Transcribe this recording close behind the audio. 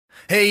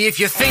Hey, if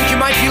you think you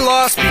might be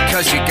lost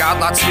because you got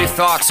lots of new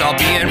thoughts, I'll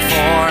be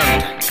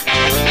informed.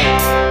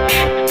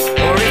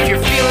 Or if you're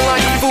feeling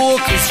like a fool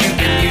because you've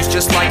been used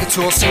just like a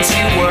tool since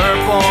you were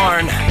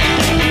born.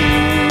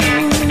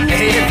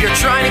 Hey, if you're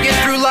trying to get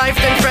through life,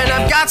 then friend,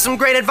 I've got some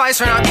great advice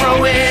for not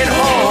growing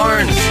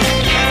horns.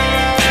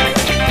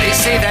 They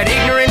say that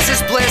ignorance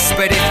is bliss,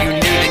 but if you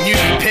knew, then you'd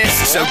be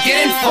pissed, so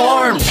get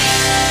informed.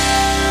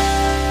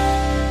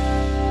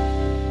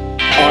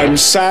 I'm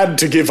sad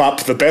to give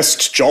up the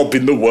best job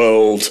in the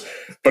world,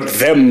 but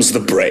them's the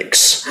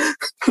breaks.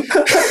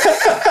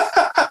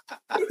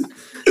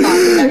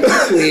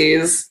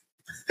 Please.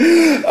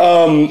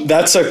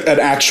 That's an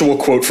actual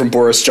quote from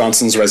Boris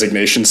Johnson's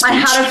resignation speech. I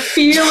had a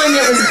feeling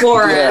it was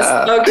Boris.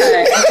 Yeah.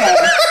 Okay.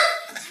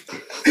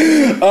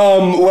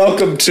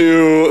 Welcome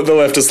to the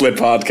Leftist Lit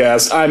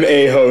podcast. I'm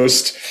a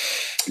host,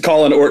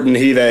 Colin Orton,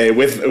 he, they.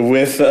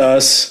 With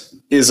us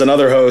is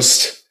another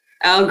host,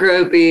 Al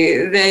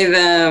Gropey, they,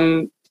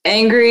 them,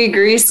 angry,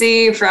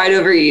 greasy, fried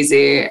over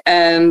easy.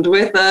 And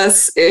with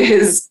us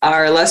is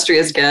our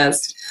illustrious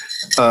guest,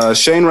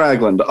 Shane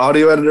Ragland,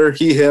 audio editor,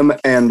 he, him,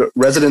 and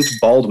resident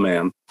bald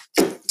man.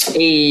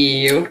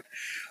 Hey,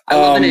 I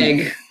love an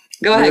egg.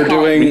 Go ahead, we're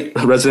Colin. doing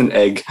Resident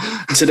egg.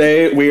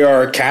 Today we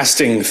are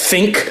casting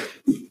Think,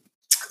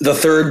 the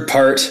third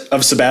part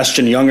of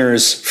Sebastian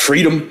Junger's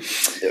Freedom,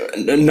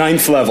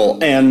 9th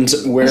level, and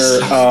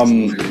we're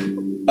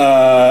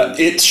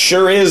it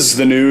sure is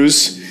the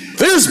news.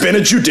 There's been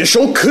a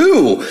judicial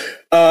coup.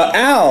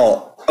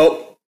 Al,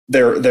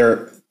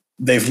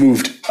 they've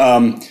moved.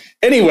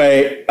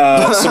 Anyway,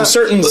 some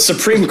certain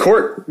Supreme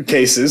Court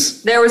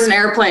cases. There was an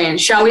airplane.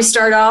 Shall we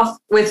start off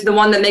with the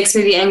one that makes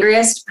me the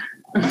angriest?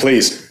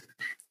 Please.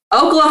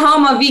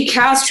 Oklahoma v.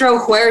 Castro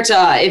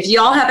Huerta. If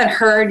y'all haven't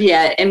heard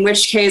yet, in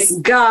which case,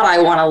 God,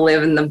 I want to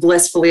live in the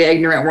blissfully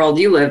ignorant world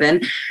you live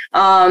in.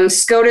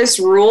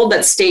 SCOTUS ruled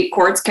that state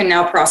courts can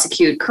now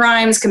prosecute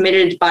crimes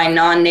committed by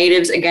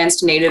non-natives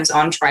against natives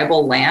on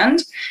tribal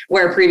land,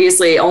 where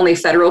previously only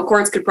federal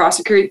courts could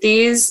prosecute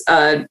these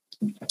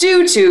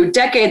due to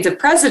decades of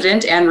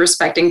precedent and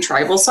respecting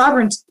tribal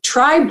sovereignty.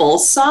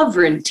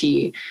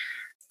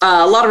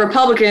 A lot of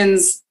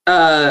Republicans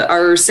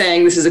are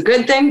saying this is a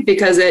good thing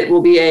because it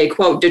will be a,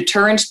 quote,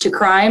 deterrent to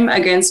crime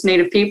against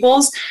Native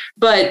peoples.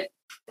 But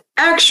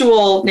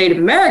actual Native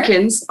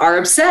Americans are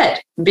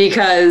upset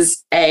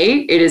because A,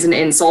 it is an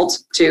insult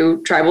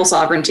to tribal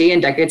sovereignty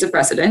and decades of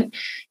precedent.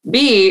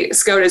 B,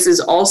 SCOTUS is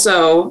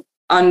also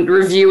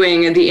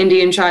reviewing the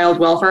Indian Child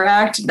Welfare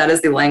Act. That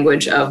is the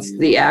language of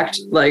the act.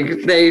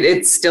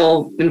 It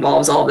still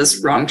involves all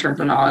this wrong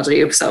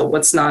terminology. So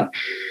what's not...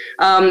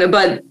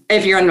 but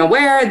if you're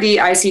unaware, the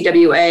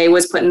ICWA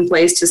was put in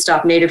place to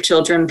stop Native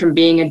children from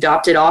being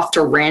adopted off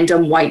to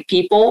random white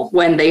people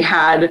when they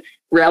had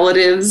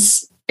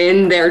relatives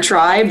in their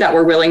tribe that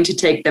were willing to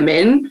take them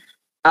in.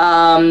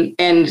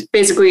 And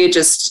basically it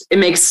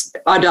makes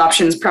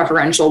adoptions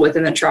preferential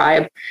within the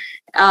tribe.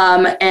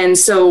 And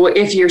so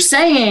if you're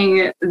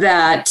saying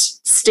that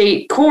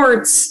state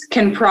courts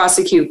can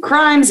prosecute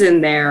crimes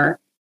in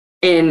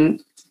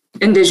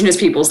Indigenous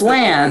people's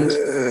land,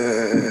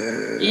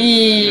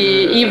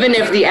 even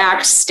if the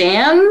act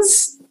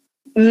stands,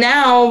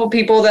 now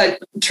people that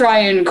try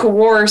and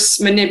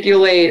coerce,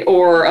 manipulate,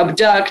 or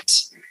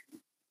abduct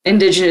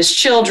Indigenous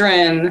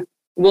children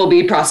will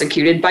be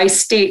prosecuted by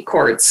state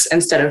courts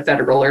instead of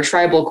federal or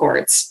tribal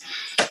courts.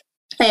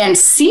 And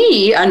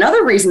C,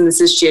 another reason this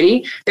is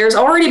shitty, there's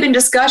already been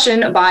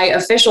discussion by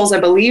officials, I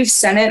believe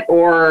Senate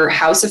or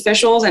House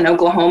officials in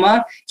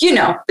Oklahoma,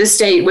 the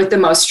state with the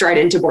most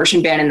strident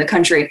abortion ban in the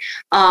country,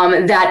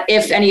 that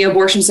if any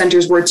abortion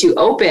centers were to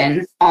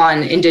open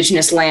on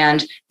Indigenous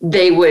land,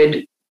 they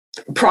would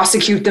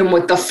prosecute them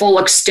with the full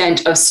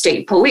extent of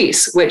state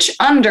police, which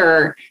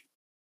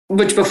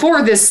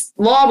before this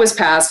law was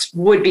passed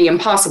would be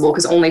impossible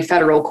because only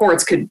federal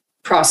courts could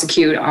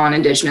prosecute on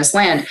Indigenous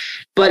land.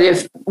 But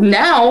if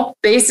now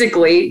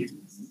basically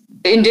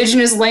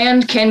Indigenous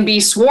land can be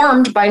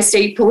swarmed by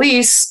state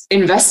police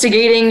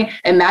investigating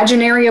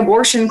imaginary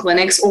abortion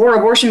clinics or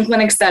abortion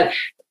clinics that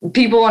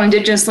people on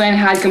Indigenous land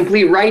had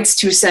complete rights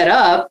to set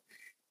up,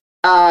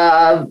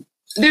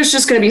 there's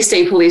just going to be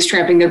state police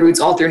tramping their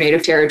boots all through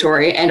Native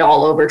territory and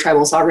all over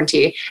tribal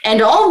sovereignty.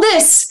 And all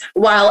this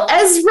while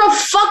Ezra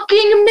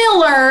fucking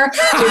Miller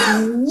is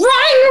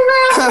running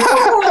around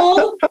the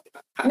world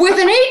with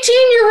an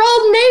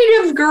 18-year-old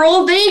Native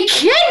girl they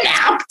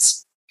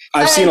kidnapped.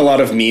 I've seen a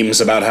lot of memes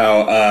about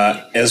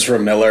how Ezra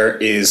Miller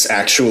is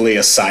actually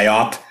a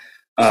psyop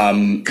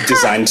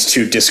designed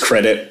to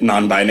discredit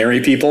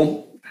non-binary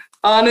people.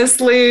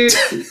 Honestly,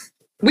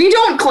 we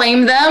don't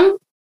claim them.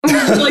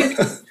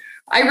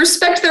 I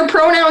respect their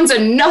pronouns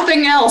and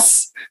nothing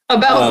else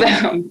about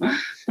them.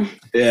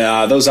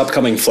 Yeah, those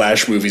upcoming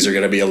Flash movies are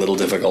going to be a little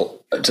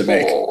difficult to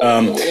make.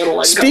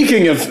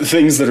 Speaking of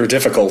things that are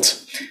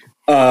difficult,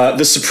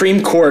 the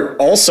Supreme Court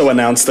also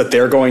announced that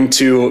they're going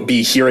to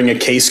be hearing a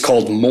case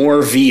called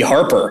Moore v.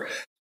 Harper,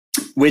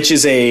 which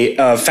is a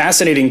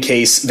fascinating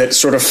case that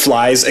sort of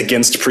flies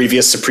against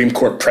previous Supreme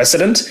Court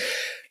precedent.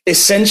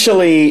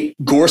 Essentially,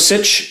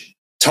 Gorsuch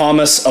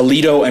Thomas,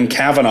 Alito, and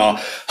Kavanaugh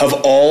have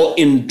all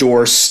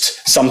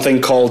endorsed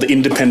something called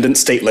independent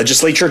state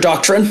legislature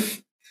doctrine.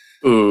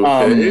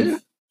 Okay.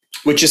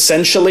 Which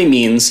essentially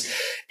means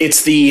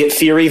it's the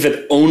theory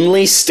that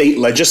only state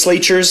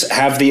legislatures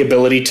have the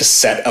ability to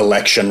set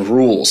election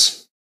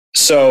rules.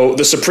 So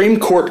the Supreme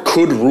Court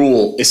could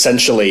rule,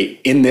 essentially,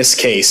 in this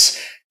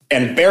case,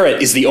 and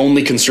Barrett is the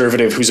only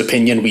conservative whose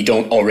opinion we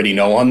don't already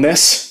know on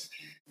this,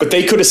 but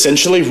they could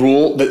essentially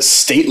rule that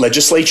state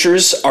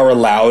legislatures are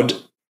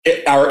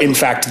in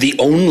fact the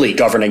only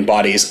governing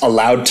bodies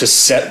allowed to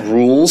set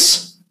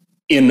rules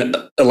in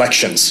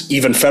elections,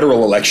 even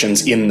federal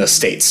elections in the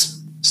states.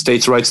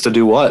 States' rights to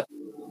do what?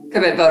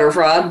 Commit voter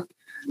fraud.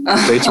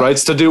 States'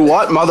 rights to do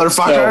what,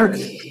 motherfucker?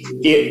 So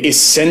it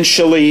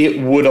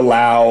essentially would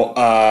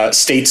allow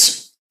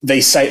states, they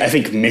cite, I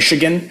think,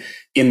 Michigan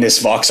in this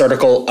Vox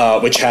article,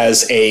 which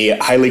has a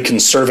highly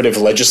conservative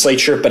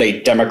legislature, but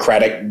a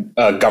Democratic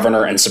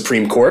governor and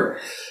Supreme Court.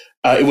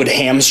 It would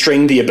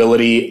hamstring the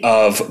ability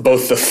of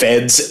both the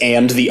feds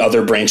and the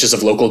other branches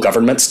of local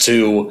governments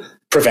to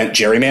prevent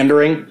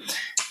gerrymandering,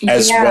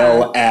 as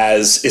well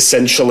as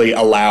essentially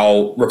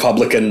allow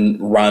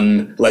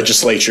Republican-run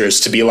legislatures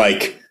to be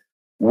like,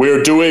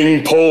 we're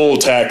doing poll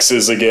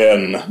taxes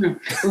again.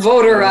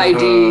 Voter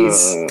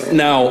IDs.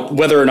 Now,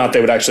 whether or not they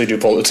would actually do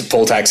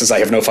poll taxes, I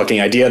have no fucking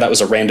idea. That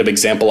was a random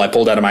example I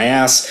pulled out of my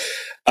ass.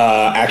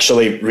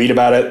 Actually, read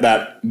about it.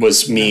 That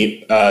was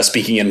me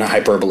speaking in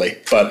hyperbole.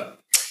 But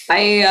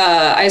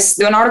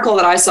an article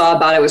that I saw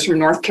about it was from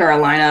North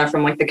Carolina,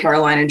 from like the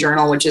Carolina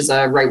Journal, which is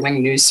a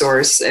right-wing news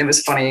source. It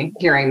was funny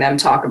hearing them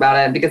talk about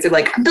it because they're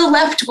like, the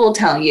left will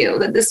tell you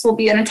that this will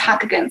be an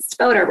attack against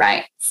voter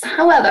rights.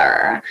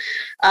 However,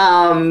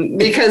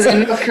 because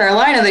in North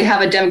Carolina, they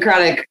have a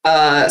Democratic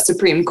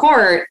Supreme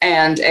Court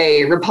and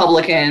a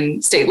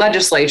Republican state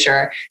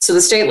legislature. So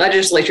the state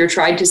legislature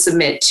tried to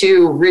submit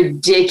two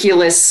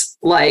ridiculous,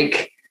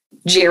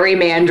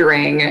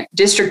 gerrymandering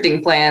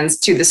districting plans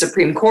to the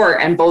Supreme Court,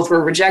 and both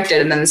were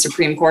rejected. And then the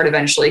Supreme Court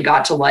eventually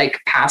got to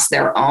pass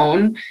their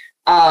own.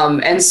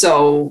 And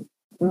so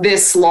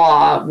this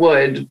law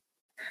would,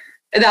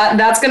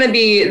 that's going to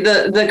be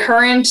the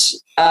current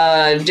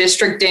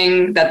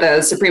districting that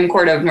the Supreme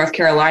Court of North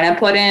Carolina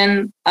put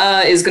in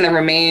is going to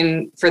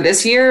remain for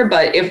this year.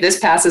 But if this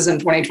passes in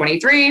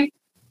 2023,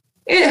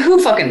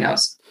 who fucking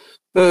knows?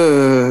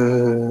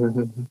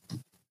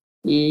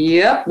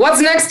 Yep. What's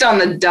next on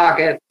the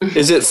docket?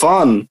 Is it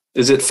fun?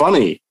 Is it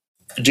funny?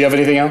 Do you have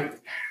anything else?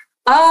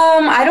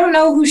 I don't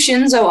know who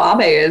Shinzo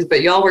Abe is,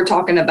 but y'all were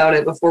talking about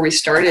it before we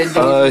started.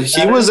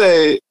 He was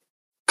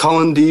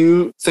Colin, do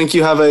you think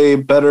you have a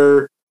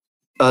better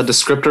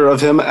descriptor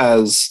of him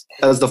as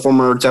the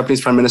former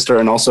Japanese prime minister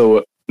and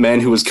also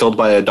man who was killed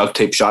by a duct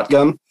tape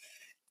shotgun?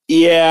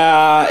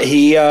 Yeah,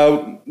 he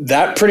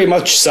that pretty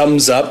much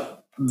sums up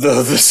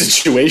the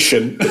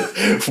situation.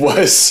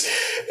 Was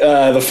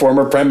the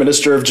former prime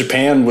minister of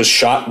Japan was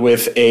shot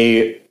with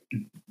a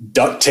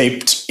duct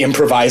taped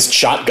improvised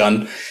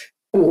shotgun.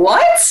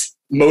 What?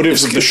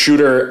 Motives of the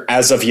shooter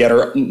as of yet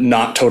are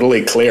not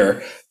totally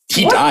clear.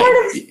 He died.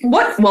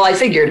 Well, I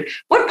figured.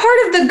 What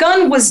part of the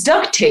gun was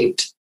duct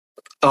taped?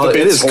 It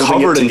is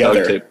covered in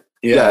duct tape.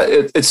 Yeah,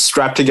 it's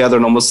strapped together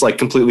and almost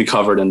completely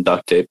covered in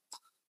duct tape.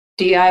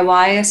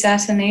 DIY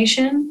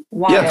assassination?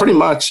 Why? Yeah, pretty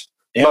much.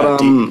 Yeah, but,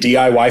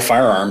 DIY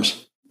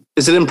firearms.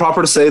 Is it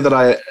improper to say that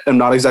I am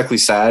not exactly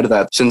sad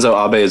that Shinzo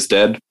Abe is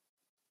dead?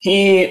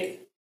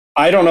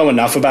 I don't know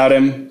enough about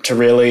him to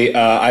really.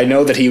 I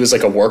know that he was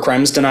a war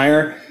crimes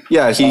denier.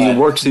 Yeah, he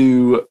worked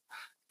to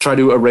try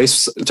to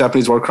erase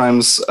Japanese war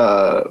crimes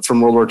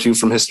from World War II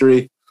from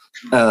history.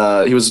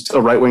 He was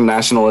a right-wing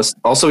nationalist.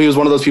 Also, he was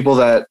one of those people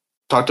that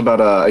talked about,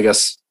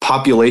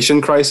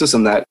 population crisis,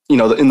 and that,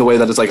 in the way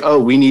that it's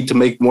we need to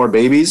make more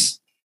babies.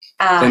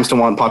 Claims to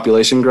want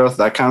population growth,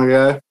 that kind of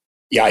guy.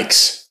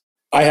 Yikes.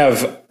 I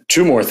have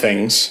two more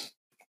things.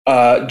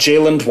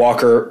 Jayland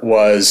Walker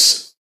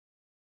was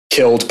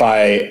killed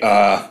by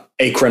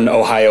Akron,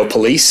 Ohio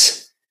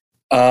police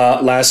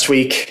last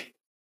week.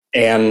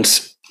 And,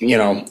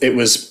 it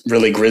was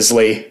really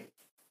grisly.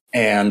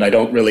 And I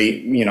don't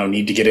really,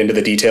 need to get into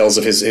the details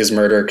of his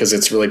murder because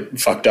it's really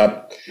fucked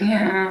up.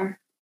 Yeah.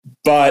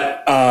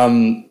 But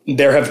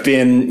there have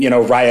been,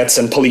 riots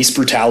and police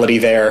brutality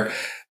there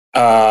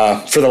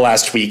for the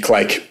last week,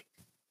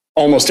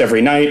 almost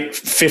every night.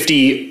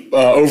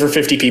 Over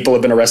 50 people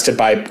have been arrested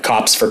by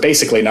cops for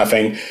basically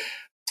nothing,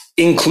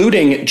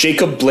 including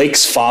Jacob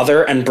Blake's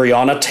father and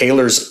Breonna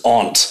Taylor's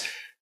aunt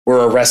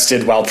were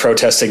arrested while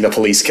protesting the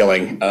police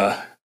killing.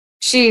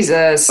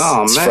 Jesus.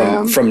 Oh,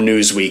 man. From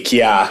Newsweek.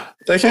 Yeah.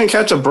 They can't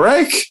catch a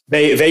break.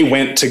 They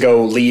went to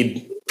go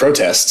lead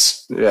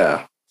protests.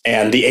 Yeah.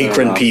 And the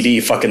Akron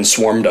PD fucking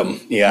swarmed them.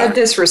 Yeah. The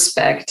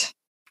disrespect.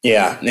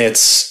 Yeah.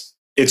 It's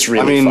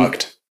really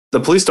fucked. The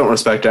police don't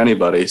respect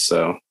anybody,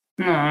 so.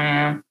 Oh,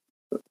 yeah.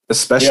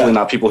 Especially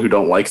not people who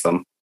don't like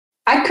them.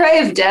 I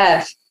crave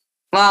death.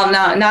 Well,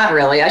 no, not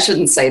really. I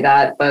shouldn't say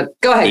that, but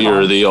go ahead.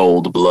 You're the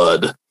old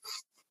blood.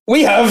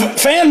 We have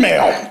fan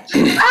mail.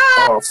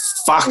 Oh,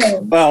 fuck.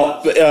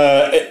 Well,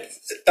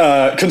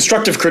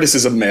 constructive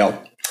criticism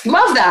mail.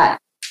 Love that.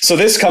 So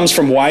this comes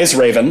from Wise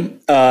Raven,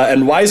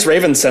 and Wise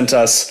Raven sent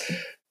us.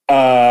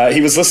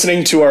 He was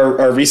listening to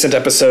our recent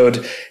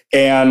episode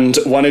and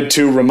wanted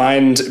to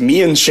remind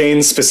me and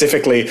Shane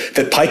specifically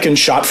that pike and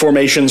shot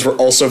formations were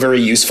also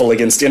very useful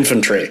against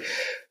infantry.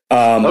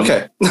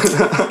 Okay.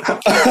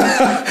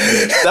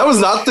 That was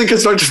not the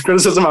constructive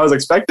criticism I was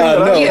expecting.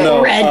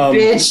 No. Red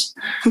bitch.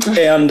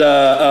 And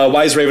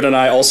Wise Raven and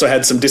I also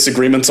had some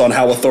disagreements on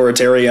how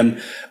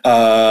authoritarian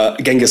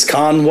Genghis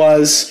Khan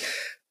was,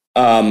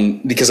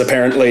 because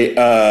apparently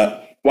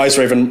Wise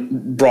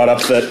Raven brought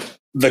up that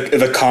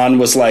the Khan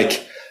was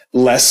like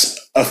less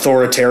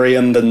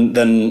authoritarian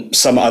than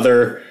some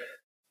other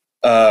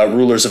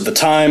rulers of the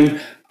time.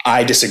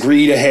 I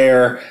disagreed a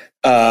hair.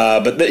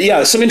 But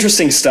yeah, some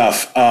interesting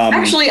stuff.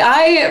 Actually,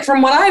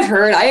 from what I've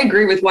heard, I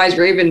agree with Wise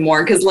Raven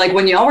more, because like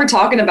when y'all were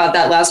talking about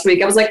that last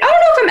week, I was like, I don't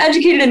know if I'm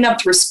educated enough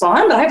to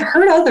respond, but I've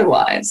heard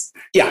otherwise.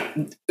 Yeah,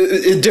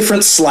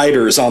 different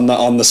sliders on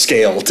the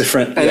scale,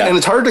 different, and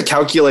it's hard to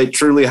calculate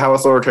truly how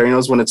authoritarian it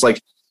was when it's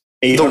like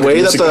the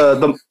way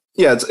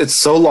that it's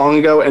so long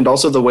ago, and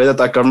also the way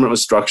that government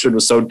was structured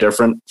was so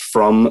different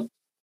from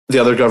the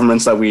other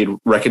governments that we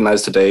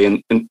recognize today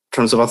in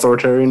terms of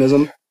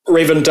authoritarianism.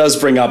 Raven does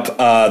bring up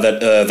that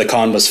the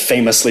Khan was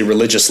famously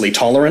religiously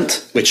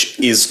tolerant, which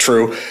is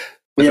true.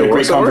 We had a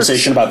great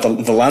conversation about the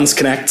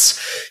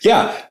Landsknechts.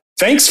 Yeah,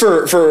 thanks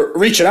for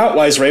reaching out,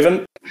 Wise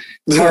Raven.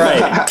 All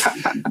right,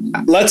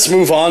 let's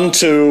move on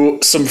to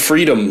some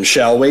freedom,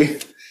 shall we?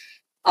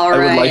 All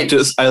right.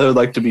 I would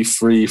like to be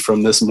free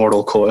from this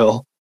mortal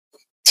coil.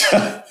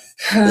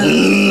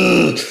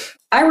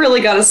 I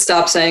really got to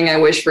stop saying I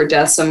wish for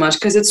death so much,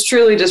 because it's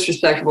truly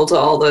disrespectful to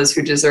all those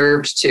who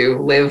deserved to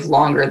live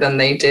longer than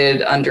they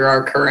did under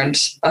our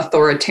current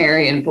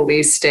authoritarian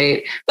police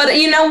state. But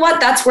you know what?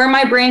 That's where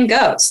my brain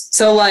goes.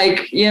 So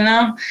like,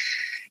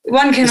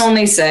 one can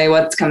only say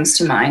what comes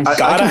to mind. I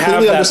gotta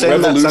have that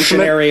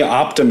revolutionary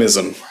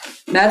optimism.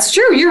 That's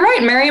true. You're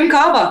right, Mariam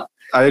Kaba.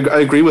 I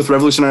agree with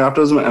revolutionary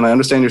optimism, and I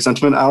understand your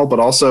sentiment, Al, but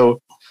also,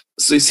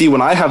 see,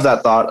 when I have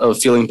that thought of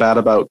feeling bad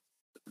about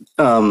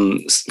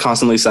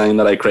constantly saying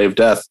that I crave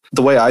death,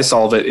 the way I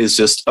solve it is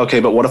just, okay,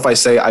 but what if I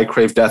say I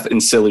crave death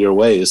in sillier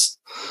ways?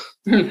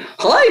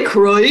 I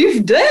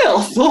crave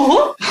death.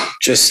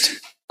 Just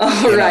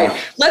all right,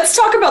 let's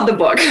talk about the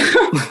book.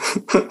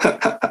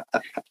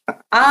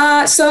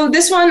 So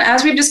this one,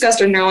 as we've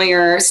discussed in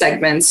earlier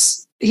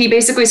segments, he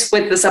basically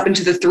split this up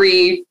into the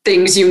 3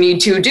 things you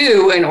need to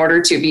do in order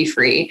to be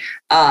free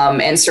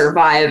and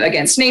survive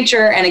against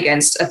nature and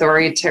against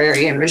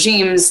authoritarian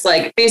regimes,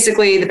 like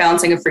basically the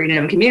balancing of freedom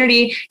and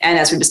community. And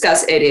as we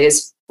discussed, it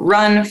is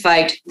run,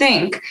 fight,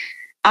 think.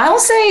 I'll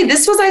say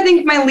this was, I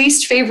think, my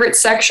least favorite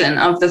section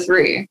of the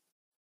 3.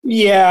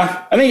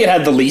 Yeah, I think it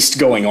had the least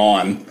going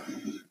on.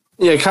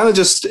 Yeah,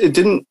 it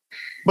didn't,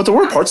 but there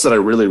were parts that I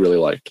really, really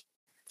liked.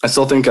 I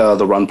still think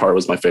the run part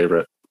was my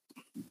favorite.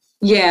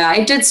 Yeah,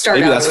 I did start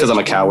Maybe out. That's because I'm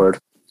a coward.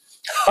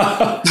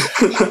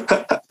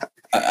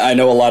 I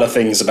know a lot of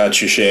things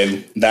about you,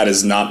 Shane. That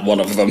is not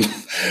one of them.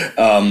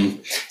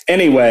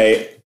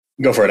 Anyway,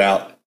 go for it,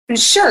 Al.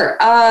 Sure.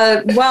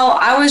 Well,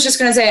 I was just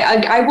going to say,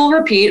 I will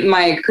repeat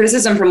my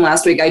criticism from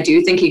last week. I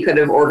do think he could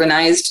have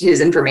organized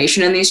his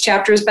information in these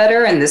chapters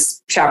better. And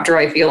this chapter,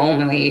 I feel,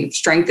 only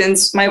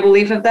strengthens my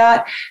belief of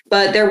that.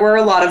 But there were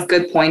a lot of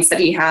good points that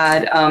he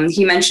had.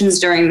 He mentions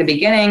during the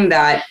beginning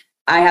that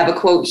I have a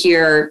quote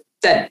here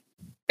that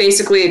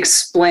basically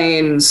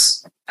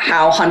explains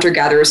how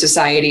hunter-gatherer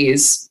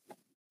societies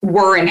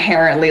were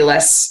inherently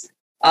less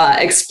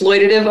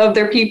exploitative of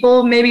their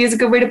people, maybe is a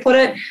good way to put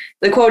it.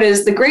 The quote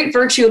is, "The great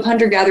virtue of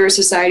hunter-gatherer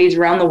societies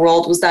around the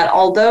world was that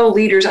although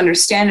leaders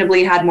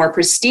understandably had more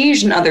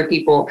prestige than other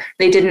people,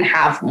 they didn't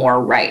have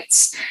more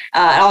rights."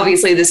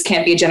 Obviously, this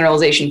can't be a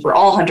generalization for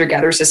all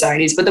hunter-gatherer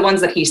societies, but the ones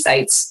that he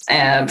cites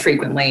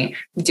frequently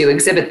do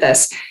exhibit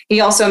this. He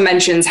also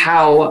mentions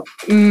how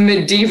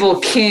medieval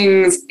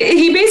kings,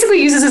 he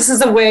basically uses this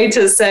as a way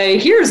to say,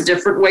 here's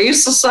different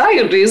ways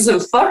societies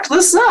have fucked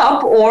this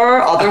up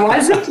or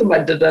otherwise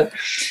implemented it.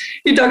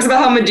 He talks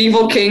about how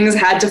medieval kings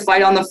had to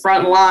fight on the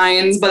front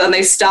lines, but then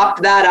they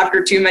stopped that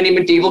after too many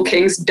medieval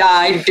kings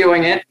died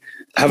doing it.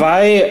 Have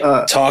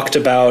I talked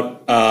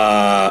about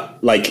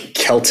like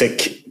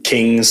Celtic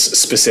kings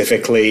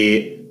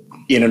specifically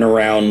in and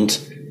around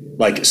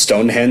like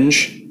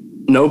Stonehenge?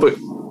 No, but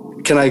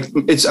can I?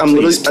 I just want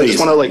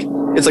to like.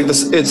 It's like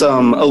this. It's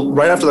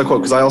right after that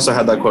quote, because I also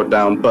had that quote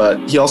down.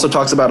 But he also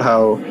talks about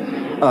how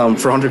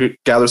for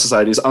hunter-gatherer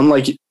societies,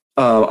 unlike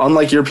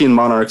European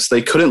monarchs,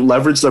 they couldn't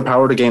leverage their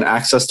power to gain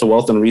access to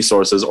wealth and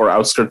resources or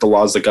outskirt the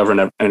laws that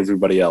govern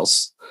everybody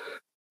else.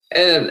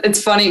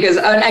 It's funny because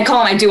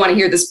Colin, I do want to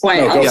hear this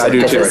point. I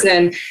do too.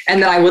 And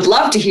then I would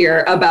love to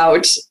hear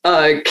about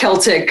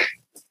Celtic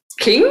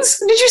kings.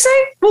 Did you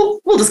say?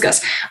 We'll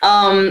discuss.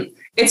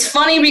 It's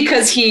funny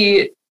because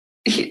he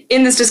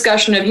in this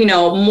discussion of,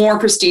 more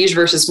prestige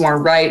versus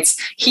more rights,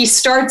 he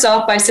starts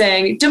off by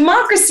saying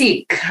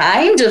democracy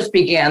kind of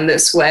began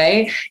this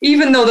way.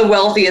 Even though the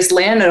wealthiest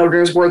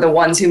landowners were the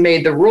ones who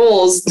made the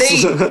rules,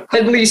 they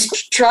at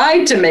least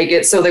tried to make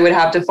it so they would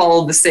have to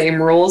follow the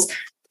same rules.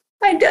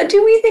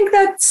 Do we think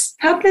that's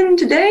happening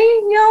today,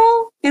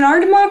 y'all, in our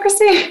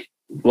democracy?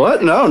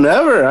 What? No,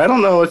 never. I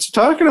don't know what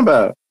you're talking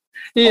about.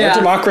 Yeah. Our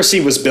democracy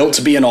was built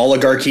to be an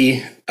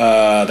oligarchy.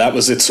 That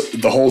was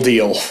the whole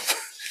deal.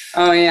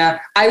 Oh, yeah.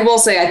 I will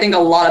say, I think a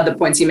lot of the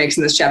points he makes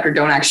in this chapter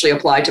don't actually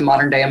apply to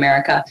modern day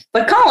America.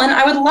 But Colin,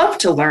 I would love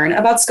to learn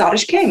about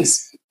Scottish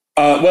kings.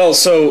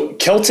 So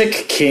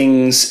Celtic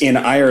kings in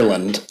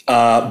Ireland,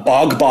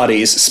 bog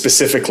bodies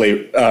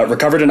specifically,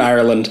 recovered in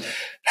Ireland,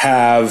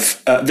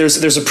 have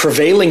there's a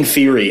prevailing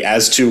theory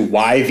as to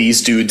why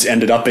these dudes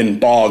ended up in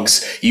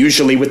bogs,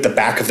 usually with the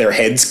back of their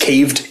heads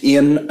caved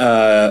in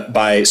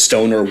by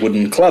stone or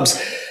wooden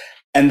clubs.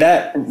 And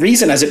that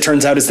reason, as it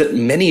turns out, is that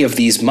many of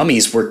these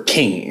mummies were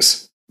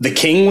kings. The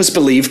king was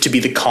believed to be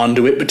the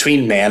conduit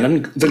between man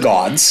and the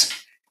gods.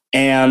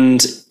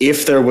 And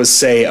if there was,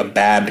 say, a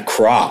bad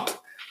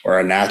crop or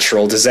a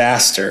natural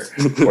disaster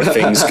or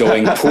things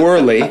going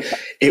poorly,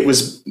 it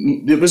was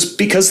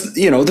because,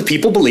 the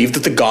people believed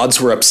that the gods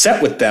were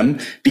upset with them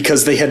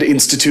because they had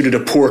instituted a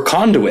poor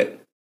conduit.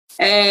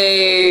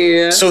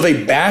 Hey. So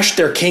they bashed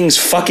their king's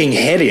fucking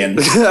head in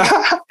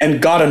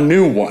and got a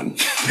new one.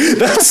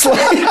 That's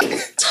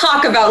like...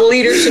 Talk about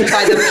leadership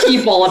by the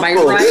people, am I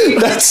right?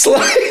 That's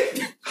like...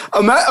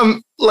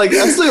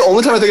 that's the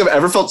only time I think I've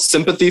ever felt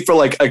sympathy for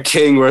like a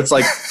king where it's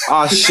like,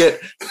 ah, shit,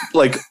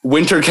 like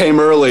winter came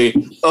early.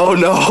 Oh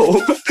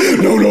no.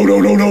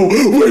 No.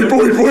 Wait.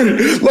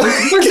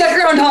 Where's that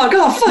groundhog?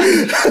 Oh, fuck.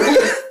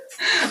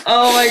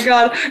 Oh my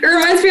God. It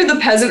reminds me of the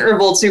peasant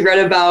revolts we read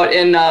about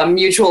in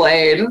Mutual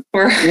Aid.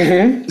 Where,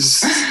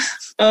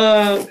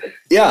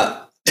 Yeah.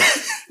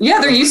 Yeah,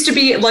 there used to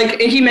be, like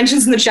he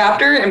mentions in the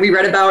chapter, and we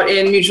read about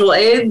in Mutual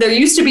Aid, there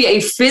used to be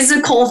a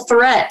physical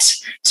threat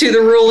to the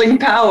ruling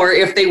power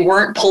if they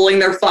weren't pulling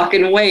their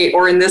fucking weight,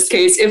 or in this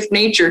case, if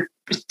nature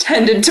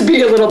tended to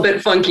be a little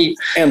bit funky.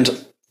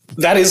 And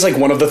that is like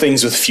one of the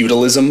things with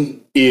feudalism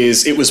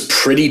is it was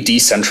pretty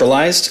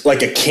decentralized.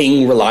 Like a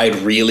king relied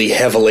really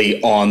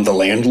heavily on the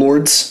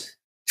landlords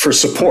for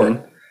support.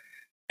 Mm-hmm.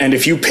 And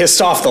if you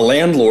pissed off the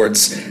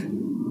landlords,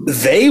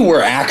 they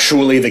were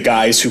actually the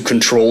guys who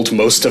controlled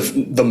most of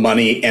the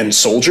money and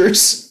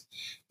soldiers.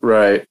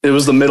 Right. It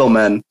was the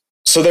middlemen.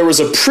 So there was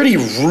a pretty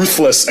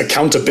ruthless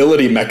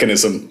accountability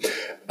mechanism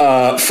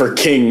for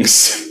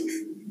kings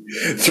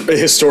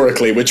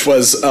historically, which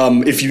was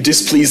if you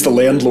displease the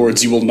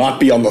landlords, you will not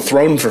be on the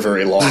throne for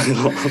very long.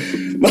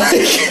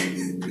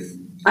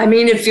 I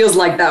mean, it feels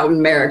like that in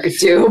America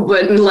too,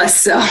 but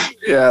less so.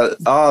 Yeah.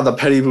 The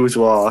petty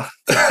bourgeois.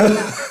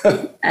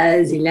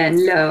 As the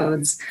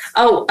landlords.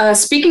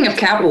 Speaking of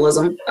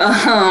capitalism,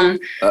 and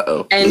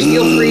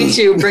feel free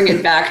to bring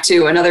it back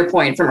to another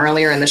point from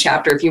earlier in the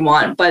chapter if you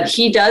want, but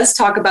he does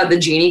talk about the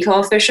Gini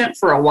coefficient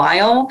for a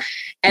while.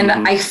 And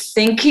I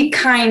think it's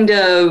kind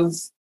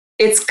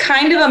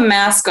of a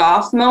mask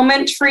off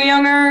moment for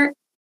Younger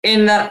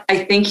in that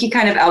I think he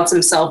kind of outs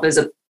himself as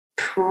a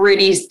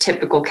pretty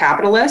typical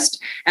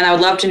capitalist. And I would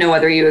love to know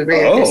whether you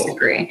agree or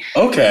disagree.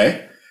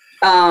 Okay.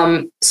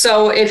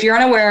 So if you're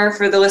unaware,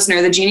 for the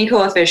listener, the Gini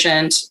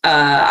coefficient,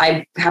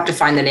 I have to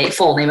find the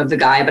full name of the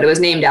guy, but it was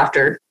named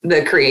after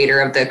the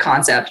creator of the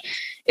concept,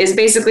 is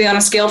basically on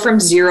a scale from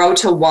 0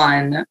 to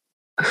 1,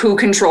 who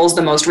controls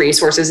the most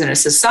resources in a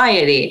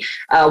society.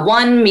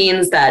 1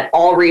 means that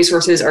all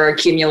resources are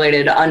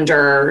accumulated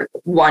under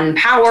one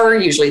power,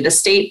 usually the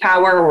state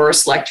power or a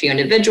select few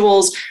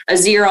individuals. A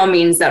 0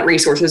 means that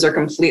resources are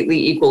completely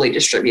equally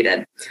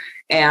distributed.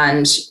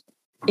 And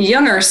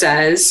Younger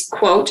says,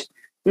 quote,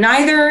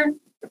 neither,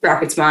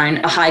 brackets mine,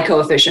 a high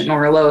coefficient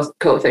nor a low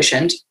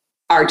coefficient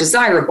are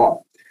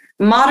desirable.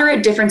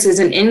 Moderate differences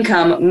in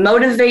income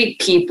motivate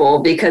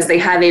people because they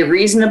have a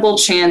reasonable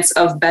chance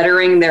of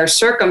bettering their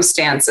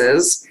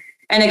circumstances,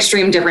 and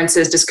extreme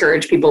differences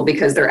discourage people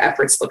because their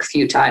efforts look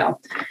futile.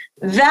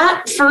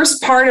 That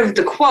first part of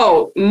the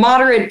quote,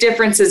 moderate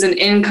differences in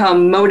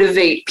income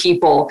motivate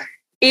people,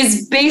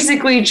 is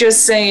basically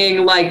just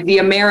saying like the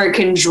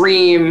American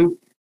dream,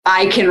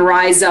 I can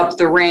rise up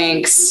the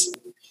ranks,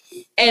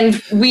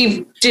 and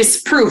we've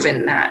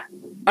disproven that.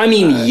 I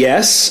mean,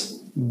 yes.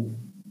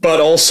 But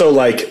also,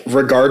 like,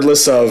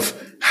 regardless of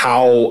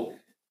how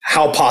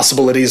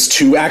possible it is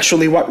to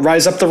actually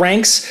rise up the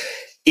ranks,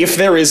 if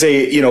there is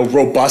a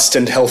robust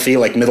and healthy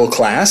like middle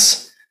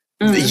class,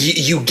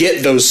 you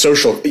get those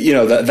social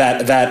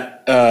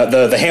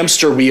the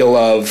hamster wheel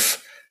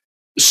of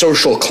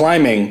social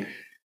climbing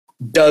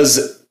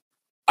does,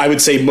 I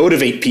would say,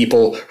 motivate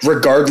people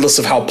regardless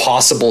of how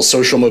possible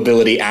social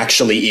mobility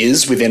actually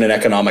is within an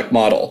economic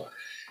model.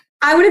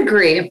 I would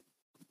agree,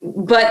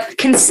 but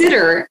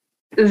consider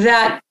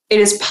that it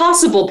is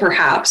possible,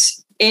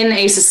 perhaps, in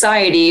a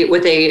society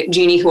with a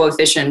Gini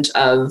coefficient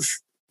of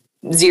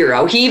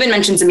zero. He even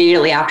mentions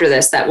immediately after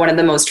this that one of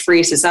the most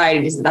free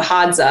societies, the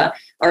Hadza,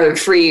 are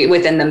free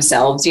within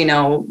themselves.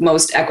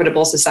 Most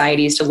equitable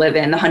societies to live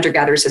in, the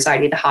hunter-gatherer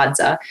society, the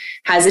Hadza,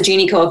 has a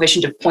Gini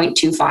coefficient of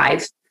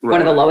 0.25,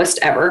 one of the lowest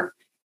ever.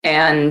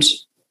 And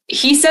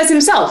he says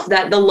himself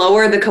that the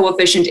lower the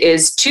coefficient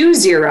is to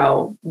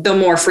zero, the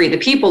more free the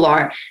people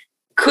are.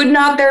 Could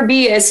not there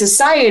be a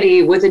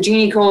society with a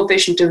Gini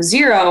coefficient of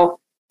 0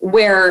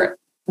 where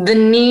the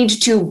need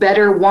to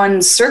better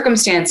one's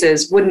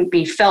circumstances wouldn't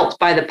be felt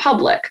by the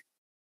public?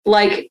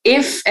 Like,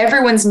 if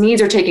everyone's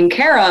needs are taken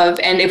care of,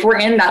 and if we're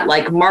in that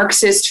like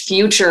Marxist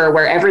future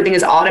where everything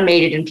is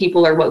automated and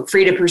people are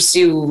free to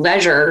pursue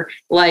leisure,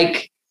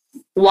 like,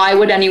 why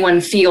would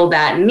anyone feel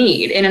that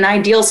need? In an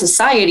ideal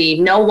society,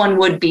 no one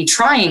would be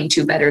trying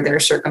to better their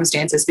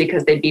circumstances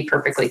because they'd be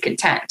perfectly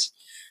content.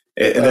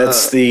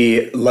 That's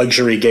the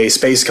luxury gay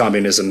space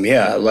communism.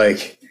 Yeah.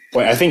 Like,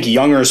 I think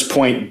Younger's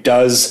point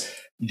does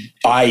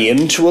buy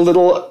into a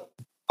little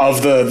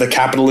of the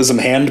capitalism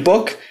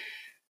handbook.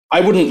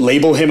 I wouldn't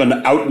label him an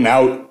out and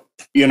out,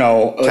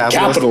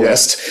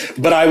 capitalist,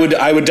 but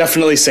I would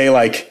definitely say,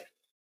 like,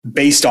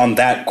 based on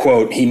that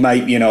quote, he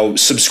might,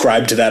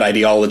 subscribe to that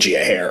ideology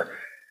a hair.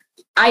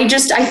 I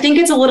think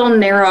it's a little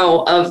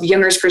narrow of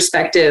Younger's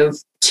perspective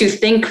to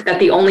think that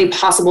the only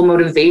possible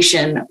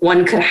motivation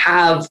one could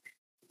have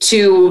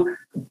to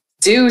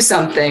do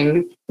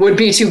something would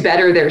be to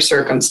better their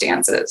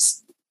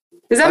circumstances.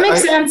 Does that make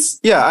sense?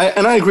 Yeah,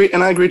 I agree.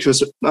 And I agree to a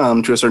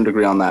certain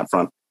degree on that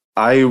front.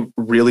 I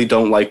really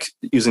don't like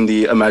using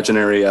the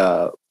imaginary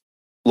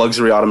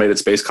luxury automated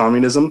space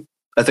communism.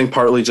 I think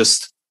partly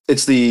just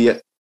it's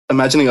the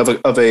imagining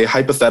of a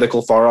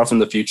hypothetical far off in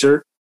the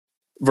future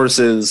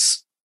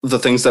versus the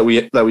things that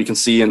we can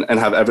see and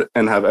have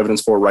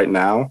evidence for right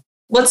now.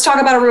 Let's talk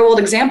about a real world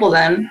example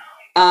then.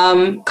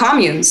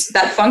 Communes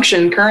that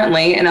function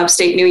currently in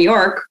upstate New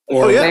York,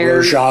 or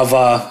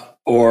Java,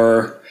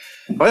 or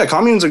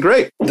communes are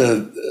great.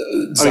 The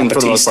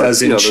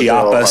Zapatistas in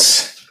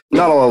Chiapas.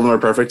 Not all of them are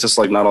perfect, just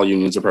like not all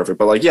unions are perfect,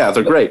 but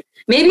they're great.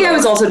 Maybe I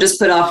was also just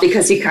put off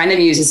because he kind of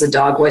uses a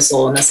dog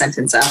whistle in the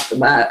sentence after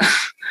that.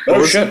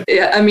 Oh, shit.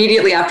 Yeah,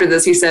 immediately after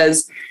this, he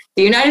says,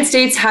 the United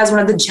States has one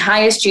of the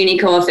highest Gini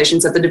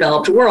coefficients of the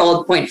developed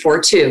world,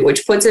 0.42,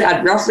 which puts it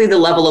at roughly the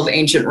level of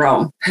ancient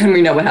Rome. And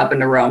we know what happened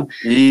to Rome.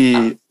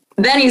 Then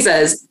he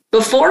says,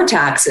 before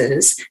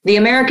taxes, the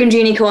American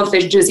Gini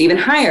coefficient is even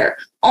higher,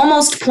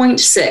 almost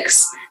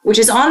 0.6, which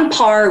is on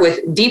par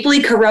with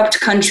deeply corrupt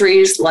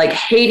countries like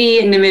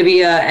Haiti,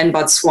 Namibia, and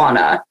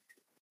Botswana.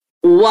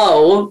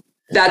 Whoa,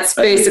 that's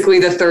basically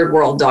the third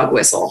world dog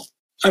whistle.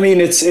 I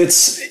mean, it's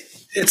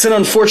an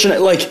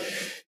unfortunate,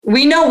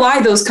 we know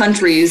why those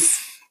countries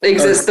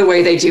exist the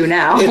way they do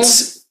now.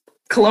 It's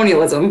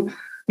colonialism.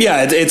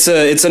 Yeah, it's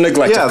a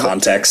neglect of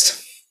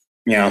context.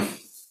 Yeah.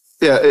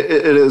 Yeah,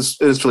 it is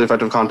truly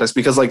effective context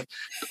because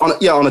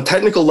on a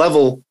technical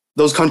level,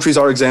 those countries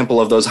are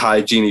example of those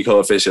high Gini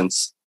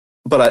coefficients.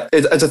 But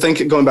I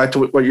think going back to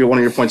what one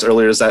of your points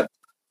earlier is that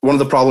one of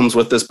the problems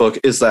with this book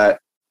is that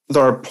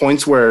there are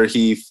points where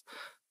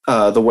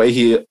the way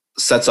he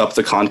sets up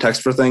the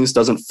context for things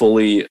doesn't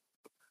fully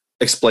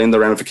explain the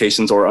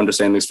ramifications or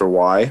understandings for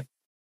why.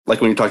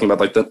 Like when you're talking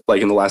about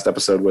in the last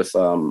episode with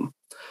the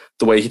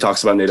way he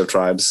talks about native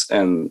tribes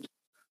and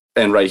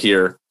right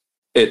here,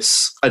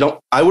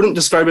 I wouldn't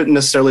describe it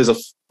necessarily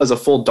as a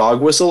full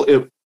dog whistle.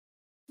 It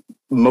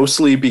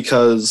mostly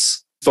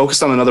because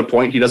focused on another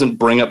point, he doesn't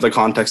bring up the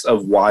context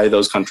of why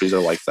those countries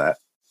are like that.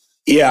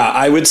 Yeah,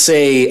 I would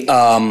say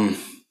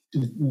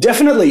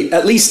definitely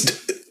at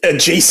least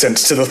adjacent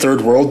to the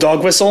third world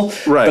dog whistle.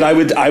 Right.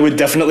 But I would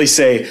definitely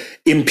say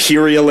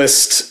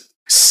imperialist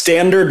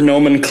standard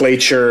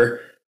nomenclature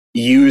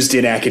used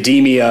in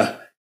academia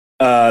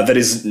that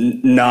is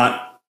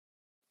not,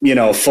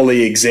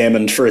 fully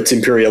examined for its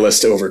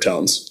imperialist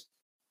overtones.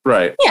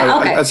 Right. Yeah,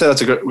 okay. I'd say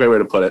that's a great way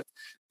to put it.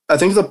 I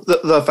think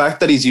the fact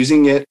that he's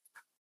using it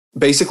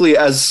basically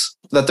as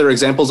that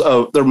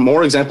they're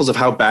more examples of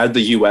how bad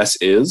the U.S.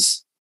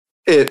 is.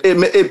 I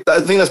think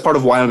that's part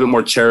of why I'm a bit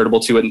more charitable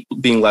to it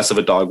being less of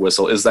a dog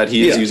whistle is that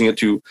he is using it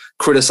to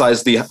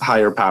criticize the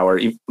higher power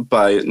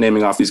by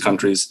naming off these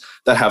countries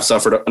that have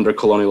suffered under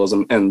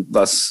colonialism and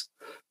thus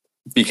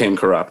became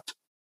corrupt,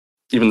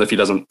 even if he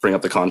doesn't bring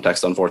up the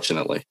context,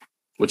 unfortunately,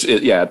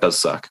 it does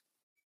suck.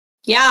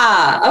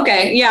 Yeah.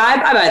 Okay. Yeah, I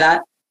buy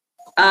that.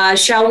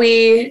 Shall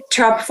we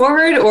trap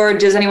forward, or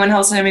does anyone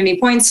else have any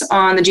points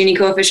on the Gini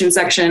coefficient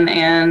section?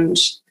 And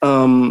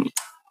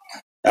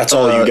that's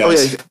all you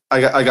guys.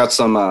 I got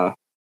some.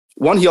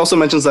 One, he also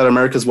mentions that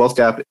America's wealth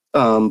gap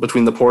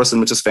between the poorest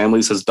and richest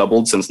families has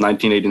doubled since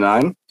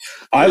 1989.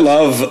 I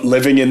love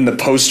living in the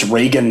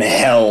post-Reagan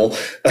hell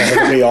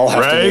that we all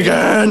have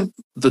Reagan!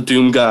 The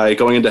doom guy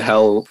going into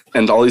hell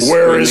and all these...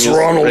 Where is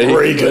Ronald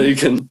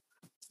Reagan?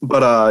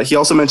 But he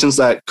also mentions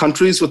that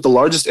countries with the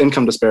largest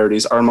income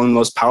disparities are among the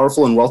most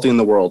powerful and wealthy in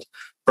the world,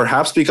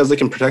 perhaps because they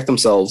can protect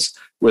themselves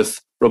with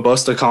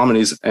robust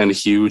economies and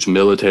huge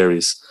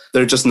militaries.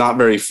 They're just not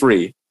very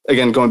free.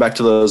 Again, going back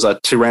to those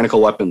tyrannical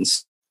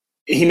weapons.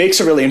 He makes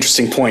a really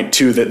interesting point,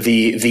 too, that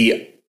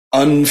the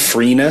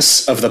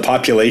unfreeness of the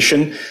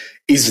population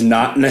is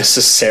not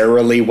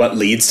necessarily what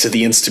leads to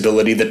the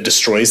instability that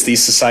destroys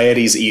these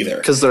societies either.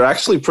 Because they're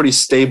actually pretty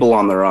stable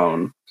on their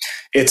own.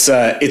 It's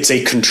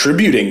a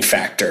contributing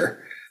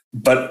factor,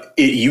 but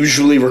it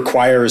usually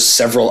requires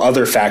several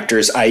other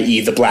factors,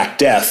 i.e. the Black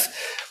Death,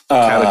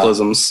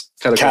 cataclysms,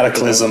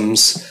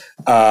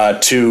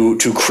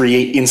 to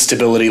create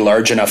instability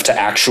large enough to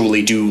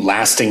actually do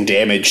lasting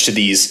damage to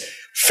these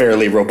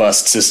fairly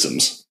robust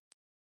systems.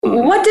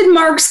 What did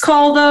Marx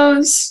call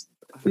those?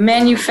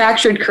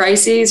 Manufactured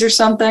crises or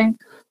something?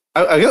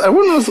 I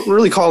wouldn't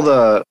really call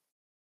the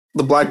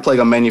Black Plague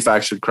a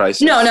manufactured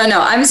crisis. No.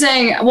 I'm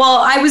saying, well,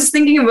 I was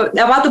thinking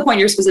about the point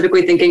you're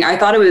specifically thinking. I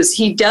thought it was,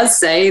 he does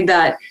say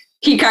that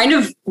he kind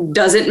of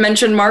doesn't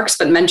mention Marx,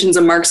 but mentions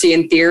a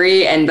Marxian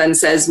theory and then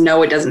says,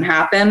 no, it doesn't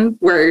happen,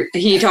 where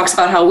he talks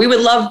about how we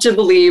would love to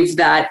believe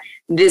that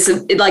this,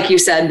 like you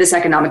said, this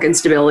economic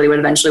instability would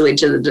eventually lead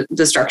to the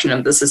destruction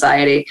of the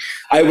society.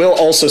 I will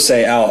also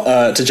say,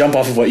 Al, to jump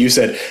off of what you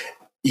said,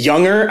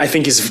 Younger, I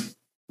think, is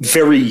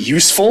very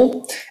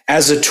useful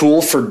as a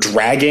tool for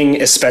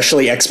dragging,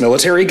 especially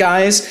ex-military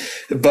guys,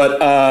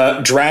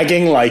 but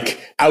dragging like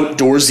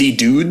outdoorsy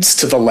dudes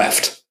to the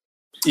left.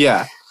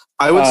 Yeah,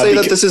 I would say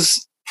that this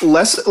is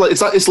less.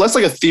 It's less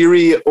like a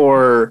theory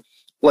or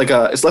like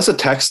it's less a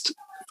text.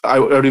 I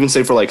would even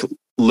say for like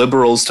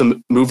liberals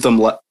to move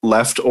them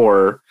left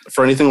or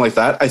for anything like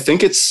that. I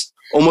think it's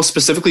almost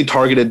specifically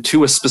targeted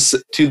to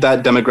to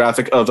that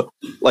demographic of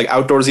like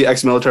outdoorsy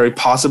ex-military,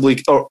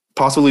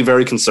 possibly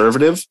very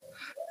conservative.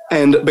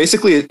 And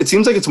basically it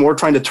seems like it's more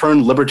trying to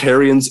turn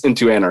libertarians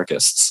into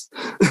anarchists.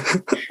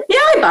 Yeah,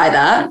 I buy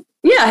that.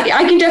 Yeah,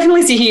 I can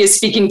definitely see he is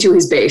speaking to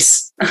his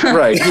base.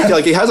 Right.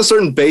 He has a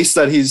certain base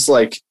that he's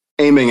like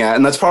aiming at,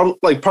 and that's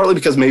partly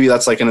because maybe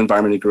that's like an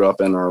environment he grew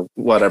up in or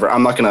whatever.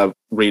 I'm not going to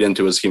read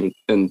into his human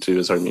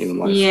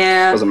life.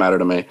 Yeah, it doesn't matter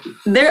to me.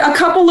 There, a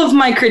couple of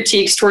my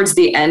critiques towards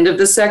the end of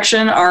the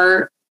section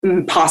are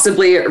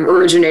possibly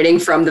originating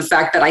from the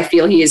fact that I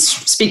feel he is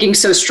speaking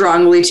so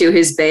strongly to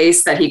his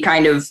base that he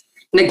kind of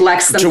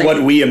neglects something. To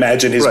what we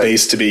imagine his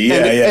base to be.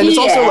 And it's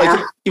also like,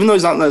 even though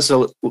he's not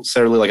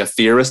necessarily like a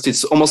theorist,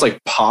 it's almost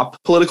like pop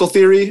political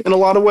theory in a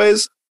lot of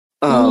ways.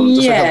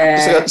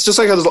 It's just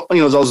like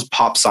all those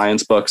pop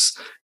science books.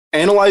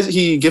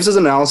 He gives his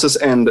analysis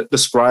and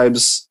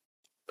describes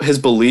his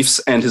beliefs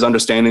and his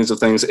understandings of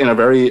things in a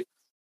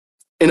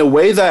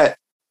way that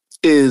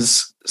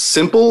is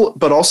simple,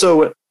 but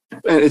also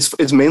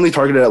it's mainly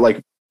targeted at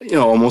like,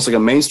 almost like a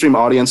mainstream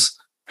audience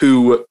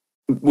who,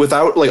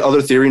 without like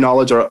other theory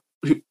knowledge or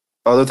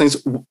other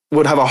things,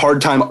 would have a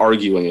hard time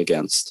arguing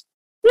against.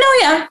 No,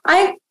 yeah,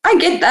 I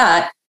get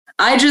that.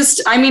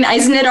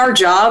 Isn't it our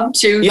job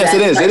to? Yes,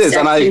 it is. It is.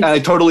 And I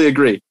totally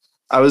agree.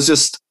 I was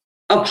just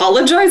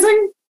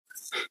apologizing.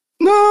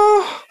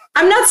 No,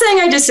 I'm not saying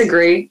I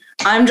disagree.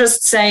 I'm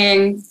just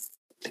saying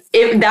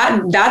if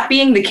that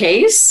being the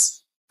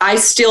case,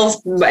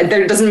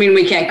 that doesn't mean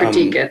we can't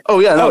critique it. Oh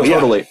yeah, no,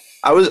 totally.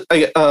 Yeah.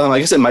 I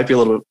guess it might be a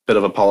little bit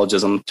of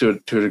apologism to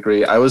a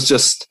degree. I was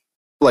just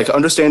like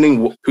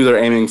understanding who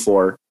they're aiming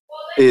for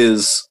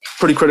is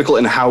pretty critical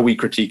in how we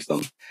critique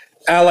them.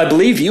 Al, I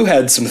believe you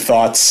had some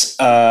thoughts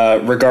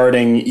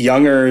regarding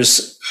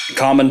Younger's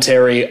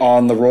commentary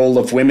on the role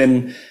of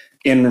women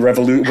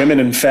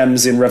and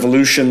femmes in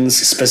revolutions,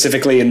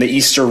 specifically in the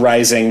Easter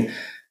Rising.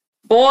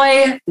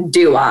 Boy,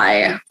 do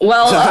I.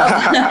 Well,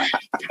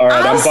 all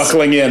right, I'm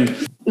buckling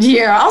in.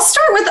 Yeah, I'll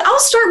start with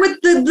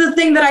the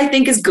thing that I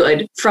think is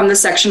good from the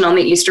section on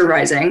the Easter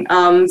Rising.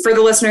 For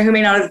the listener who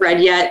may not have read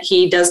yet,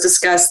 he does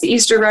discuss the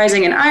Easter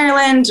Rising in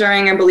Ireland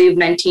during, I believe,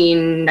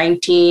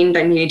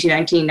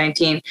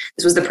 1919.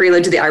 This was the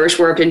prelude to the Irish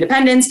War of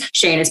Independence.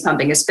 Shane is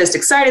pumping his fist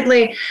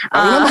excitedly.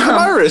 I'm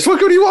Irish. What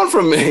do you want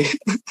from me?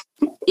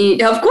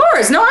 Of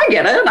course. No, I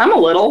get it. I'm a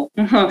little.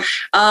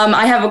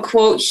 I have a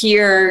quote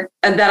here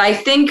that I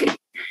think,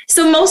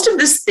 so most of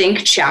this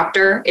Think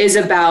chapter is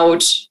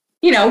about,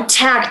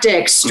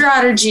 tactics,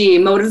 strategy,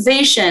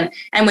 motivation.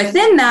 And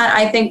within that,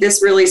 I think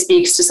this really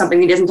speaks to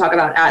something he doesn't talk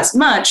about as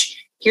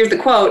much. Here's the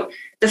quote.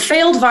 The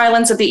failed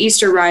violence of the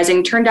Easter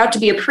Rising turned out to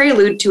be a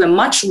prelude to a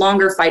much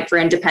longer fight for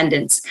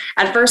independence.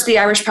 At first, the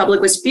Irish public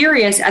was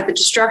furious at the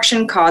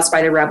destruction caused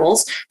by the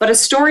rebels, but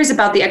as stories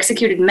about the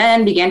executed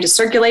men began to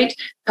circulate,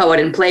 poet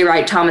and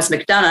playwright Thomas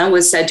MacDonagh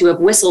was said to have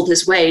whistled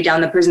his way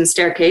down the prison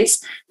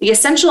staircase, the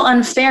essential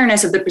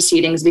unfairness of the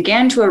proceedings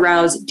began to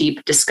arouse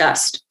deep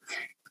disgust.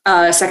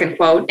 Second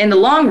quote, in the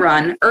long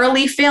run,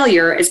 early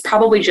failure is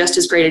probably just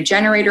as great a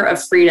generator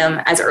of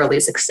freedom as early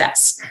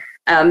success.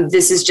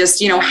 This is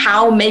just,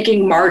 how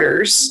making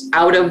martyrs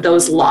out of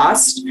those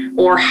lost,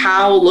 or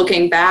how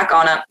looking back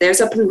on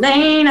there's a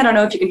plane, I don't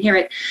know if you can hear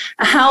it,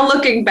 how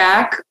looking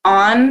back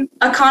on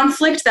a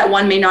conflict that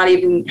one may not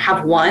even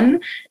have won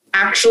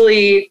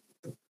actually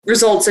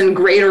results in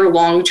greater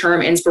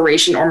long-term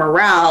inspiration or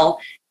morale.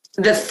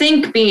 The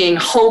think being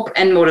hope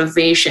and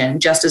motivation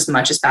just as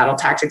much as battle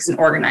tactics and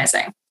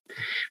organizing.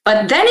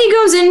 But then he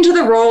goes into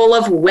the role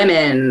of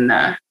women.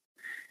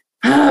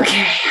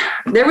 Okay,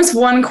 there was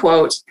one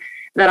quote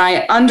that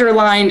I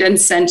underlined and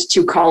sent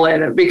to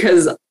Colin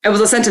because it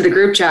was sent to the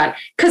group chat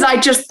because I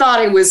just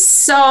thought it was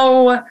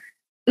so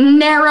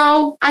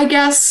narrow, I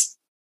guess.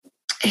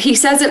 He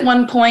says at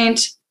one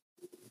point,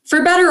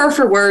 for better or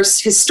for worse,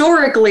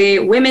 historically,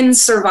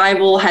 women's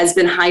survival has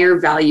been higher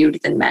valued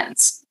than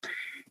men's.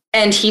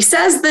 And he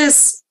says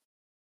this,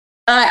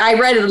 I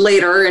read it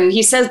later, and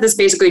he says this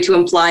basically to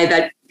imply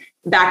that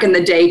back in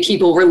the day,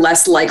 people were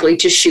less likely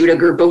to shoot a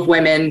group of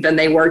women than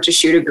they were to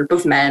shoot a group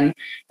of men.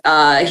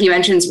 He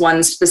mentions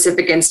one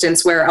specific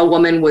instance where a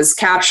woman was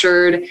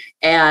captured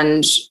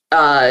and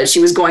she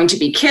was going to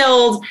be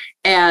killed,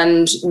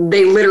 and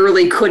they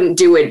literally couldn't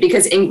do it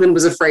because England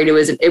was afraid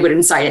it would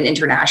incite an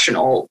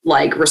international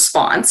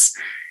response.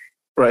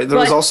 Right. There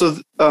was also,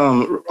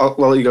 I'll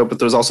let you go, but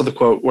there's also the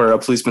quote where a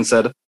policeman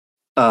said,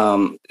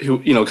 who,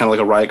 kind of like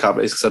a riot cop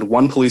basically said,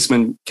 one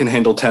policeman can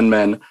handle 10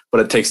 men,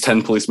 but it takes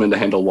 10 policemen to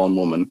handle one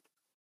woman.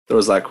 There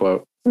was that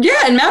quote.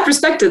 Yeah, and Matt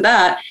respected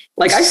that.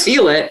 I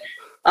feel it.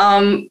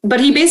 But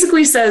he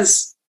basically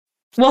says,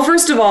 well,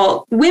 first of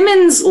all,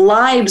 women's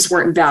lives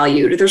weren't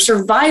valued. Their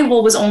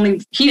survival was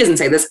only, he doesn't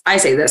say this, I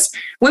say this.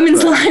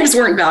 Women's lives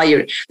weren't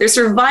valued. Their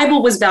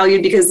survival was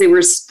valued because they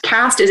were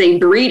cast as a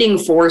breeding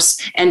force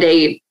and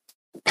a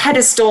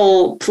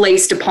pedestal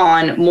placed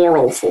upon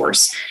moral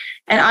force.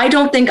 And I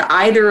don't think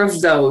either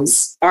of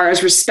those are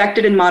as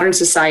respected in modern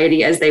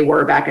society as they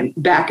were back in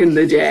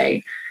the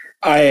day.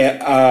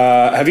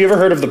 Have you ever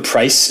heard of the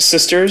Price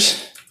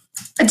sisters?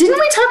 Didn't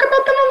we talk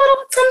about them a little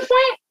at some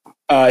point?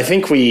 I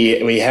think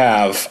we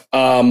have.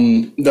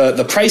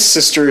 The Price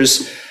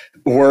sisters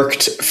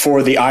worked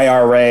for the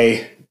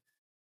IRA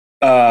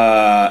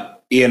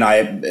in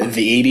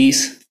the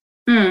 80s.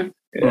 Mm.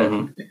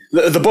 Mm-hmm.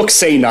 The book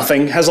Say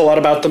Nothing has a lot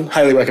about them.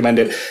 Highly recommend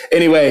it.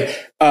 Anyway,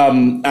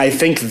 I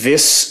think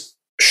this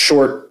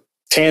short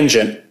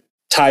tangent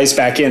ties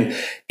back in.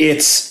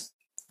 It's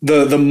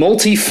the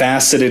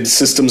multifaceted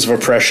systems of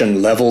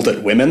oppression leveled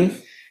at women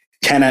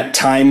can at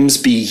times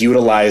be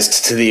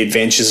utilized to the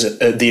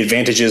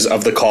advantages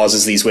of the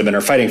causes these women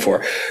are fighting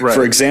for. Right.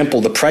 For example,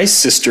 the Price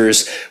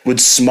sisters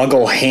would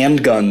smuggle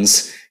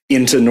handguns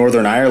into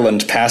Northern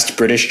Ireland past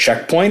British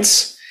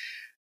checkpoints.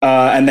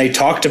 And they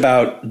talked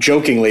about,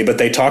 jokingly, but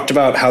they talked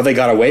about how they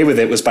got away with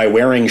it was by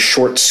wearing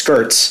short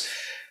skirts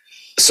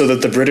so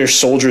that the British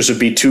soldiers would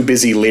be too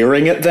busy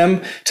leering at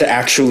them to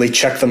actually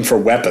check them for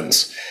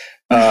weapons.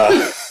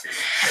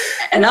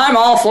 And I'm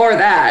all for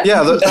that.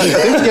 Yeah,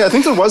 I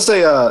think there was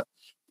a...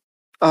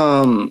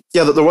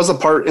 there was a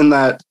part in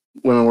that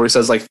women where he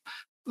says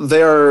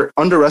they're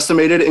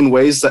underestimated in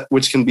ways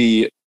which can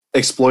be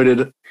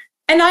exploited.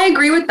 And I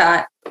agree with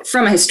that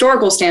from a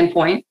historical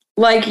standpoint.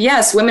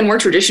 Yes, women were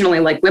traditionally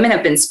women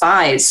have been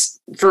spies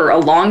for a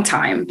long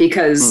time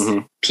because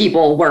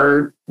people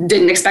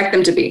didn't expect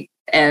them to be.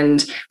 And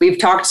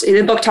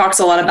the book talks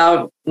a lot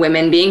about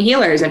women being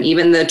healers and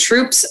even the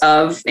troops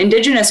of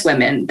indigenous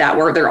women that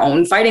were their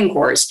own fighting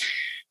corps.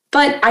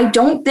 But I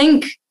don't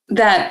think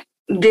that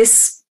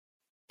this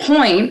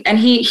point, and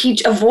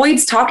he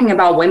avoids talking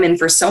about women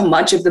for so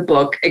much of the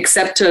book,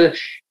 except to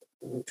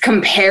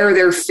compare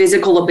their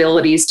physical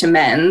abilities to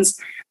men's,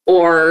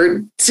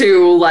 or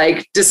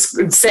to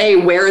just say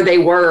where they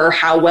were or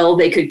how well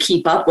they could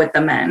keep up with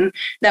the men,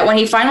 that when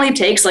he finally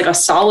takes a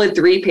solid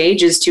 3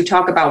 pages to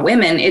talk about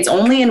women, it's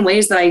only in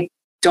ways that I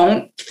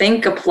don't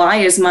think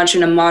apply as much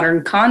in a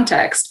modern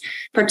context,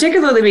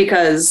 particularly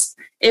because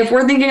if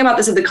we're thinking about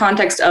this in the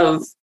context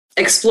of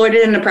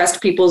exploited and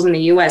oppressed peoples in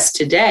the US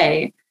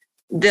today,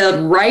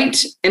 the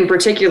right in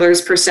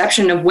particular's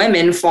perception of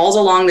women falls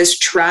along this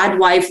trad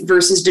wife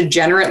versus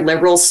degenerate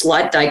liberal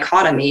slut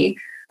dichotomy.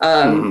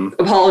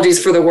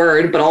 Apologies for the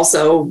word, but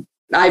also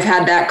I've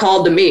had that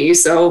called to me.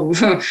 So,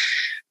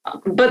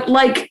 but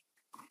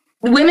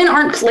women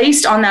aren't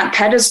placed on that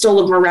pedestal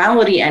of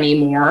morality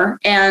anymore.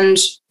 And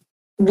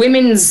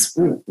women's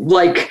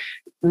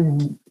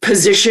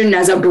position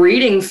as a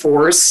breeding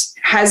force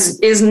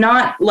is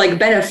not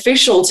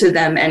beneficial to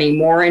them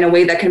anymore in a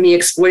way that can be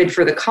exploited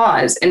for the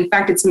cause. In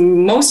fact, it's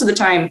most of the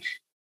time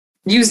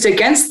used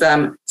against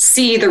them.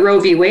 See the Roe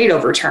v. Wade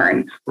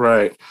overturn.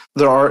 Right.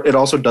 It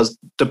also does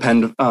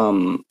depend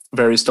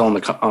varies still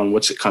on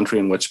which country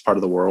and which part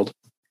of the world.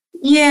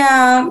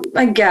 Yeah,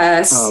 I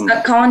guess.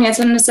 Colin, you had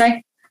something to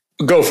say?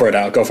 Go for it,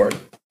 Al. Go for it.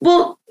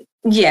 Well,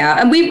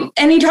 yeah,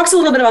 and he talks a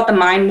little bit about the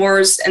mine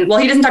wars, and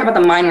he doesn't talk about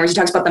the mine wars. He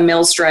talks about the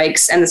mill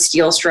strikes and the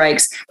steel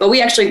strikes. But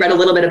we actually read a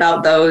little bit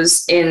about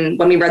those when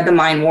we read the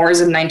mine wars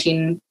of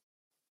 19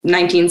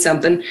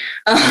 something.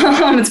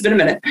 It's been a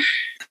minute.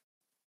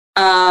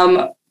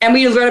 And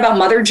we read about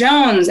Mother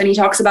Jones, and he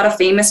talks about a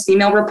famous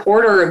female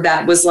reporter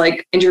that was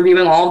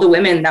interviewing all of the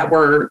women that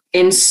were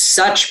in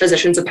such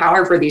positions of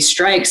power for these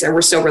strikes and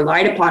were so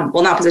relied upon.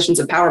 Well, not positions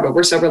of power, but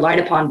were so relied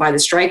upon by the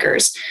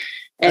strikers.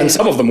 And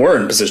some of them were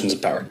in positions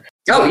of power.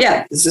 Oh,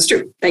 yeah, this is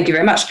true. Thank you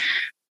very much.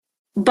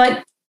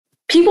 But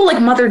people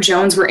like Mother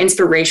Jones were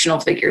inspirational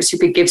figures who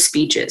could give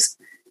speeches.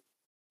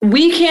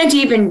 We can't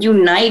even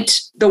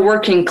unite the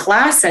working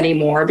class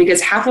anymore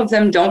because half of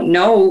them don't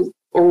know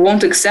or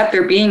won't accept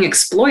they're being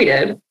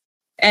exploited.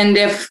 And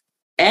if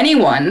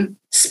anyone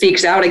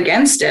speaks out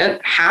against it,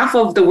 half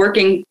of the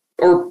working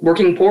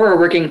poor or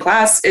working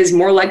class is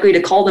more likely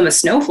to call them a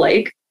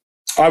snowflake.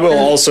 I will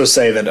also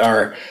say that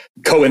our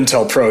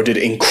COINTELPRO did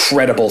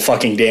incredible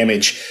fucking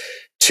damage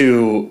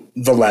to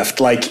the left,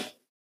 like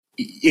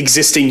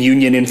existing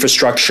union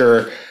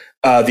infrastructure,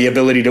 the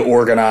ability to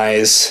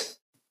organize.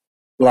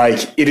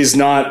 Like, it is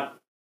not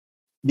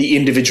the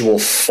individual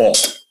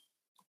fault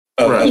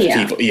of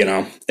people, you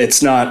know.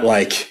 It's not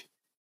like,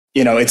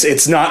 you know,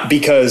 it's not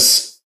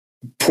because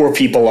poor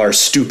people are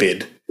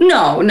stupid.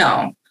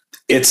 No.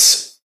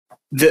 It's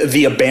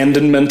the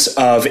abandonment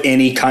of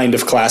any kind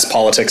of class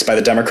politics by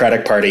the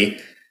Democratic Party,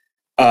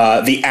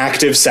 the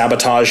active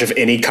sabotage of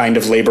any kind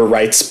of labor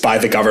rights by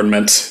the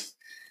government,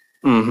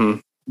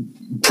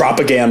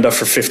 propaganda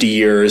for 50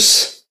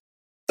 years,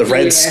 the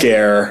Red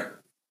Scare.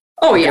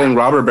 Oh, yeah. And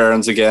robber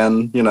barons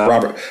again, you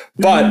know.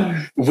 But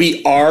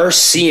we are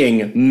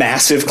seeing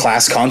massive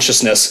class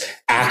consciousness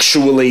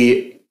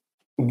actually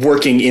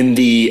working in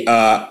the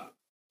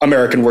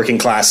American working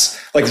class,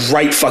 like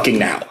right fucking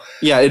now.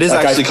 Yeah, it is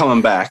like actually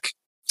coming back.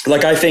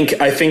 Like, I think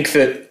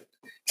that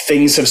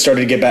things have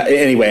started to get back.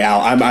 Anyway, Al,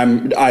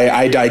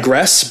 I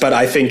digress, but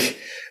I think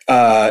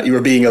you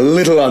were being a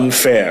little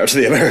unfair to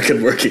the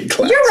American working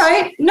class. You're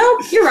right. No,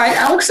 you're right.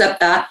 I'll accept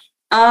that.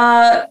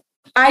 I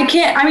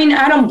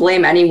don't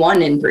blame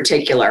anyone in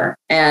particular,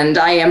 and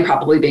I am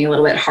probably being a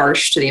little bit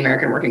harsh to the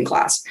American working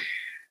class.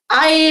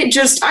 I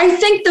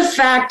think the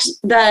fact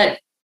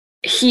that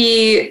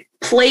he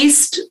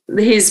placed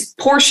his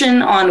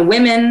portion on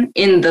women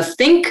in the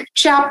Think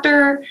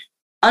chapter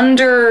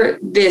under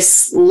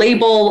this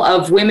label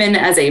of women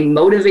as a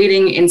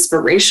motivating,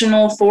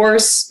 inspirational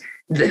force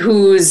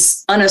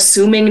whose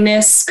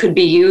unassumingness could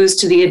be used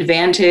to the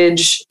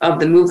advantage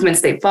of the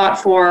movements they fought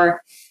for,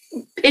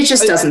 it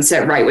just doesn't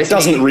sit right with me.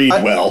 Doesn't read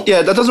well.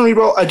 Yeah, that doesn't read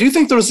well. I do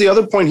think there was the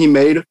other point he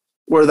made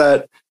where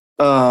that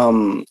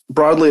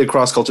broadly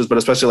across cultures, but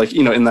especially like,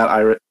 you know, in that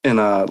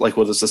like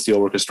what is the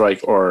steelworkers strike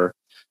or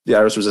the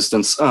Irish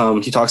resistance,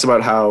 he talks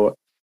about how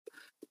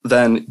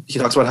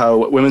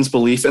women's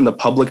belief in the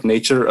public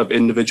nature of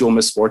individual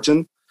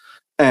misfortune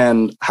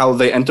and how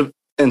they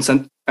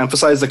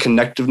emphasize the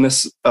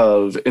connectiveness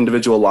of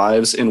individual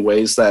lives in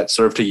ways that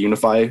serve to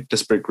unify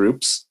disparate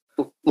groups.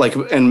 Like,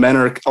 and men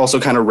are also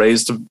kind of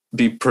raised to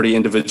be pretty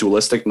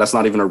individualistic, and that's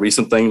not even a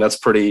recent thing. That's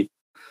pretty.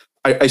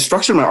 I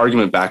structured my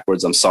argument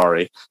backwards. I'm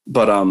sorry,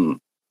 but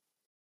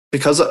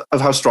because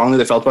of how strongly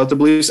they felt about their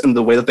beliefs and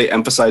the way that they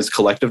emphasized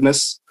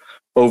collectiveness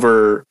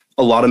over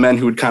a lot of men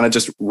who would kind of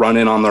just run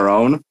in on their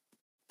own,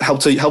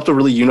 help to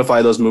really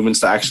unify those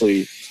movements to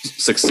actually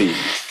succeed.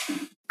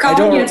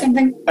 Colin, you had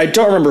something? I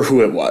don't remember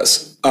who it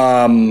was.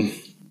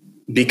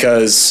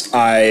 Because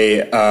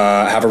I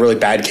have a really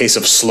bad case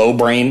of slow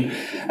brain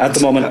at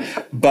the moment.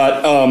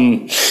 But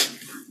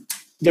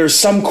there's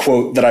some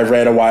quote that I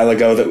read a while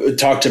ago that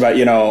talked about,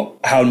 you know,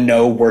 how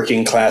no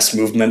working class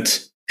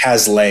movement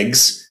has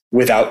legs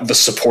without the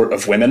support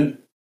of women.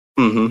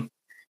 Mm-hmm.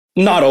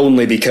 Not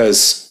only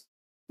because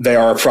they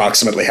are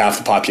approximately half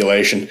the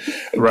population,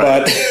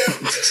 right.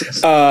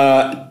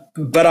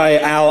 but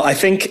I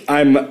think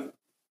and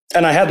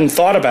I hadn't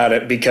thought about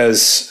it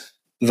because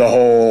the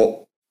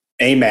whole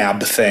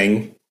AMAB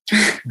thing,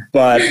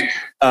 but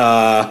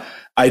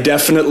I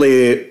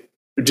definitely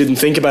didn't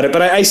think about it.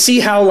 But I see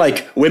how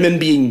like women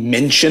being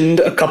mentioned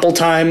a couple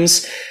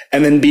times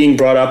and then being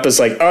brought up as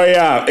like, oh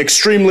yeah,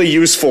 extremely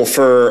useful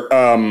for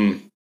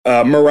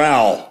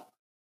morale.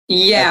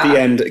 Yeah. At the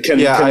end,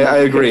 I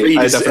agree.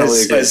 I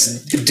definitely agree.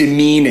 As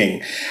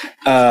demeaning.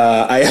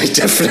 I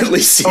definitely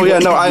see. Oh yeah,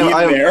 no,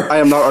 I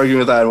am not arguing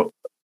with that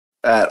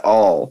at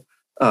all.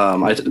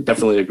 I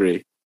definitely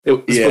agree. This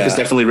book is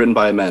definitely written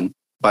by a man.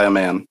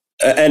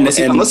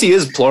 Unless he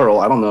is plural.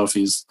 I don't know if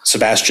he's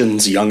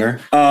Sebastian's younger.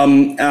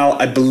 Al,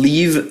 I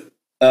believe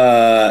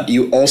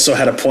you also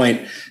had a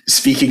point.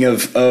 Speaking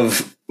of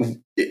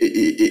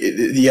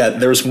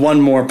there's one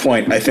more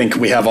point I think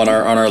we have on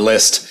our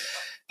list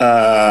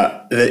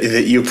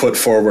that you put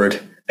forward.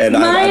 And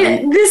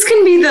this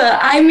can be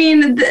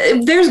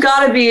there's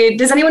got to be.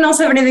 Does anyone else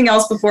have anything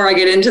else before I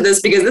get into this?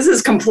 Because this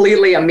is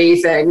completely a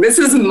me thing. This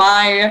is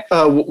my.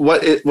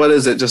 What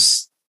is it?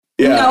 Just.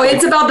 Yeah. No,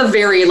 it's about the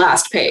very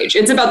last page.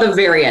 It's about the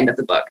very end of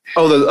the book.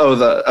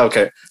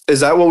 Okay.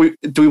 Is that what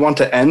do we want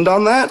to end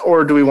on that,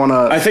 or do we want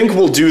to? I think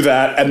we'll do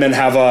that and then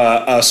have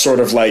a sort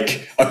of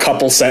like a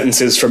couple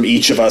sentences from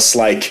each of us,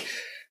 like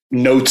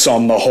notes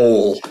on the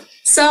whole.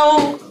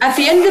 So at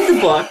the end of the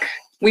book,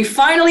 we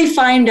finally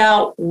find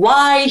out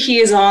why he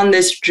is on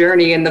this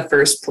journey in the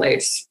first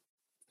place.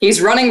 He's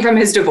running from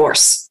his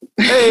divorce.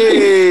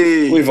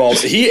 Hey!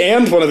 He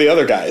and one of the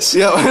other guys.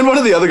 Yeah, and one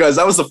of the other guys.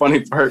 That was the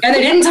funny part. And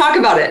they didn't talk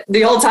about it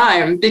the whole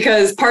time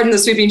because, pardon the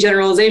sweeping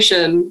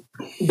generalization,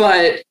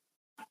 but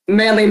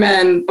manly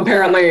men,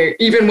 apparently,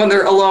 even when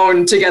they're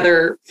alone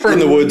together in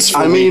the woods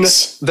for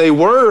weeks. They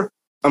were,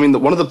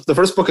 one of the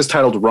first book is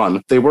titled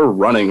Run. They were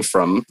running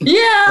from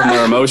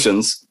their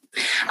emotions.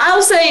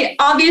 I'll say,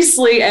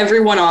 obviously,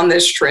 everyone on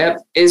this trip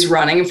is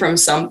running from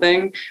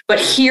something, but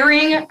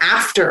hearing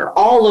after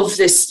all of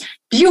this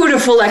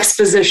beautiful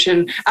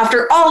exposition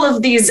after all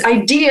of these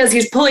ideas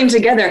he's pulling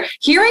together,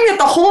 hearing that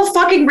the whole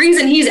fucking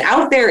reason he's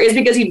out there is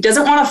because he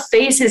doesn't want to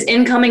face his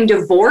incoming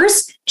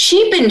divorce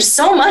cheapened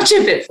so much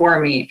of it for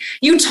me.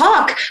 You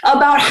talk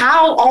about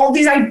how all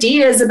these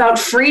ideas about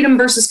freedom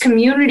versus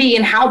community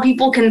and how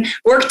people can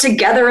work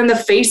together in the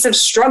face of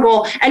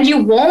struggle, and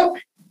you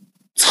won't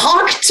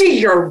talk to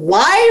your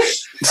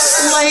wife?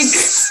 Like,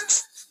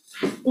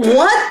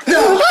 what the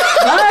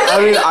fuck?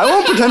 I mean, I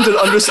won't pretend to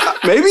understand.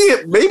 Maybe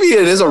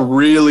it is a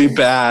really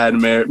bad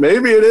marriage.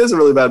 Maybe it is a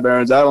really bad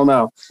marriage. I don't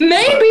know.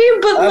 Maybe,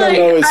 but I like,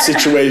 don't know his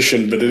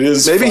situation, but it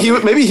is.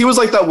 Maybe he was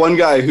like that one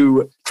guy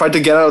who tried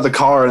to get out of the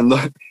car and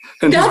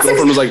his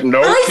girlfriend was like,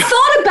 "No." I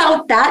thought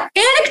about that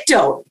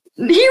anecdote.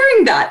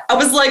 Hearing that, I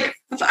was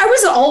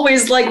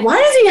always like, why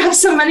does he have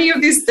so many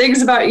of these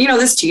things about,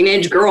 this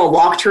teenage girl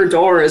locked her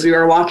door as we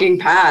were walking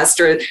past,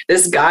 or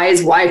this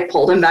guy's wife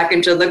pulled him back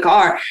into the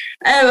car?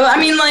 I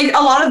mean, like,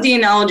 a lot of the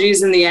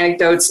analogies and the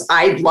anecdotes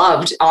I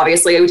loved,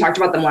 obviously. We talked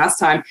about them last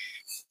time.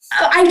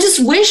 I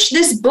just wish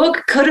this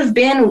book could have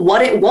been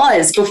what it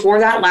was before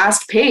that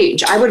last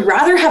page. I would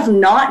rather have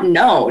not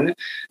known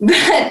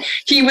that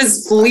he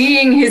was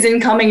fleeing his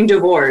incoming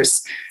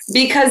divorce,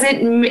 because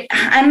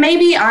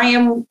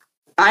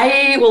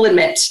I will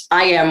admit,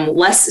 I am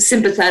less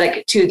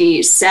sympathetic to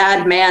the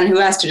sad man who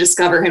has to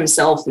discover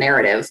himself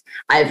narrative.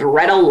 I've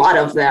read a lot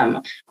of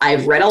them.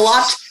 I've read a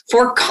lot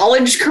for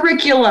college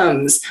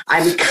curriculums.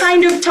 I'm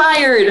kind of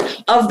tired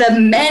of the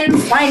men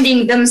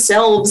finding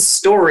themselves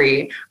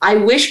story. I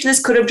wish this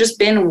could have just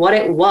been what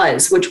it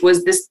was, which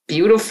was this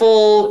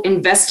beautiful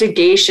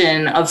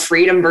investigation of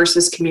freedom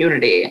versus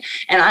community.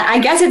 And I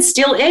guess it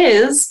still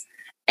is.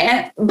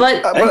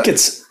 But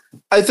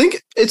I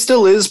think it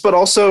still is, but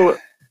also,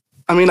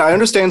 I mean, I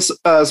understand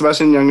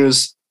Sebastian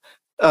Junger's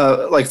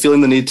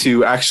feeling the need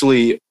to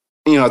actually,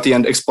 at the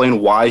end,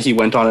 explain why he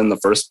went on in the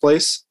first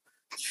place.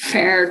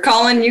 Fair.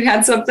 Colin, you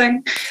had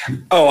something?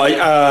 Oh,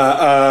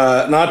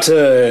 not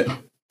to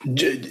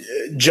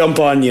jump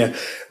on you,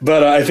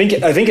 but I think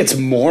it's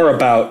more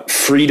about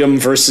freedom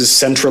versus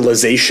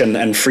centralization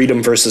and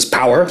freedom versus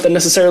power than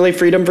necessarily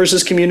freedom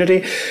versus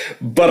community.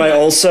 But I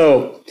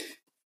also,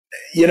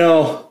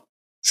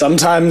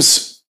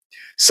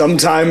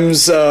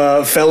 Sometimes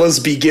fellas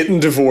be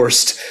getting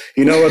divorced.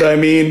 You know what I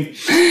mean?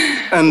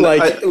 And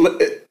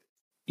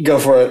go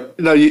for it.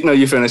 No,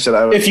 you finish it.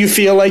 If you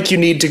feel like you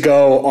need to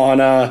go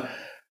on a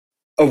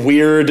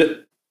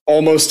weird,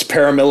 almost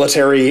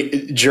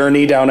paramilitary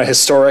journey down a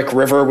historic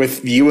river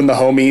with you and the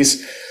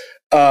homies,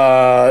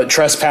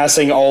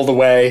 trespassing all the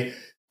way,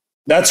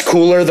 that's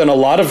cooler than a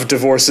lot of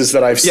divorces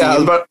that I've seen.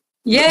 Yeah, but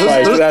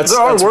there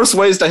are worse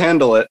ways to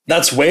handle it.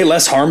 That's way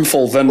less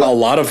harmful than a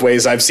lot of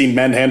ways I've seen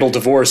men handle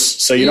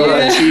divorce. So you know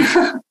what,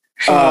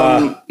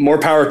 Chief? More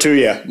power to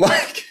you.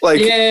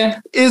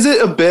 Is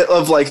it a bit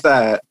of like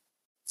that?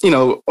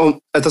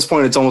 At this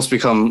point, it's almost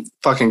become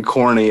fucking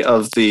corny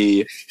of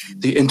the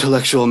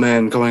intellectual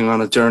man going on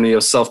a journey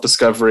of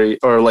self-discovery,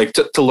 or like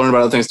to learn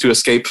about other things to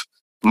escape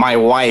my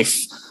wife.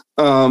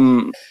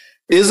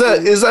 Is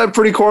that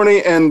pretty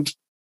corny? And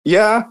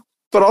yeah,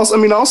 but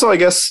also I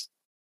guess.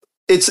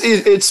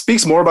 It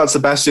speaks more about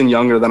Sebastian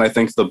Junger than I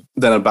think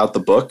than about the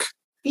book.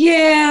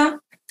 Yeah.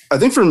 I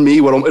think for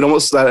me,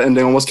 that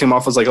ending almost came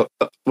off as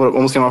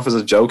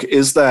a joke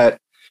is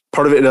that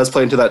part of it does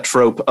play into that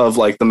trope of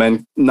like the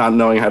men not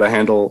knowing how to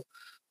handle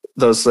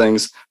those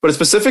things. But it's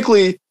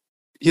specifically,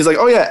 he's like,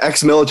 oh yeah,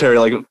 ex-military.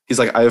 Like he's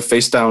like, I have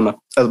faced down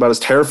about as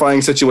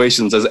terrifying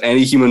situations as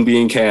any human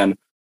being can,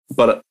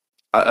 but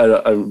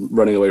I'm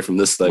running away from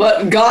this thing.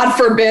 But God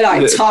forbid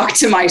I talk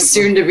to my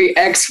soon-to-be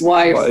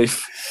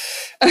ex-wife.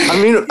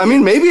 I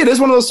mean, maybe it is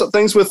one of those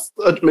things with,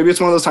 maybe it's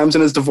one of those times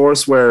in his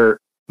divorce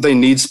where they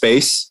need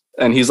space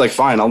and he's like,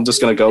 fine, I'm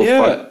just going to go.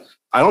 Yeah.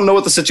 I don't know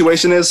what the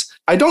situation is.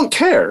 I don't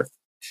care.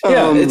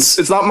 Yeah,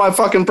 it's not my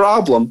fucking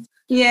problem.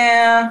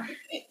 Yeah.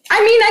 I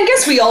mean, I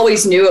guess we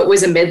always knew it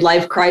was a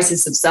midlife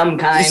crisis of some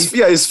kind.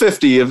 He's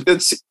 50.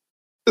 It's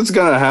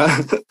going to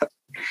happen.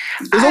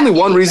 There's only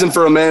one reason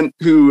for a man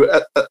who,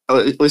 at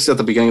least at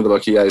the beginning of the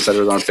book, he said it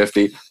was around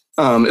 50, is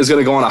going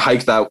to go on a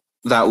hike that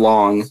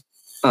long.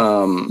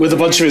 With a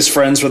bunch of his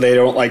friends where they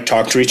don't like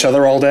talk to each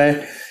other all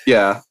day.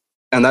 Yeah.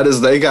 And that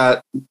is,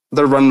 they're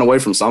running away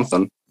from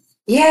something.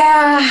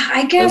 Yeah,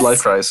 I guess.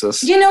 Midlife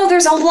crisis.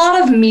 There's a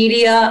lot of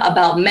media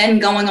about men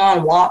going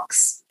on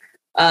walks.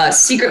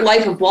 Secret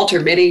Life of Walter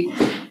Mitty. Me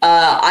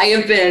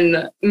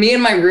and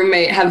my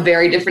roommate have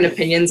very different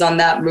opinions on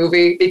that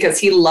movie because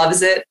he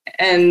loves it.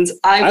 And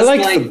I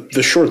like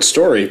the short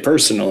story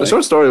personally. The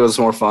short story was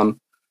more fun.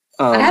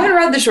 I haven't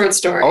read the short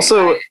story.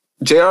 Also,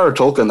 J.R.R.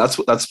 Tolkien,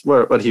 that's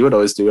what he would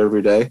always do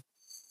every day.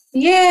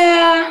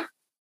 Yeah.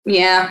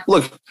 Yeah.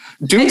 Look,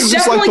 dudes it's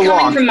just definitely like to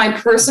coming walk. from my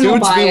personal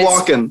dudes bias. Be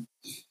walking.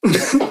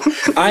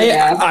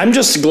 I'm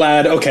just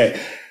glad.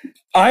 Okay.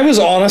 I was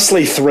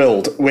honestly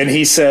thrilled when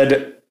he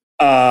said,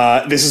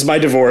 this is my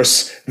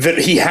divorce, that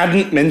he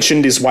hadn't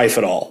mentioned his wife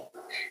at all.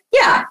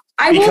 Yeah,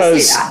 I will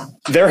say that.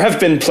 There have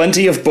been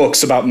plenty of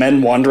books about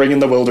men wandering in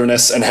the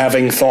wilderness and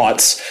having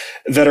thoughts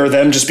that are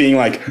them just being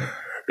like,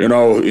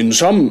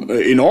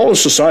 in all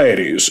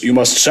societies, you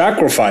must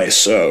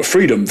sacrifice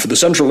freedom for the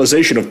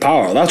centralization of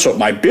power. That's what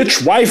my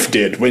bitch wife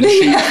did when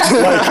she,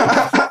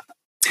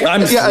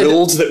 I'm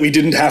thrilled that we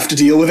didn't have to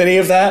deal with any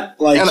of that.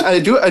 And I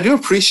do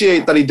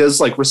appreciate that he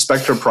does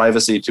respect her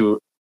privacy to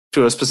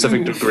a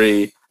specific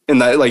degree in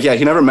that,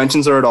 he never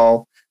mentions her at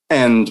all.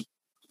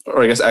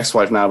 Or I guess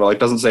ex-wife now, but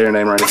doesn't say her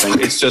name or anything.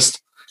 It's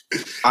just,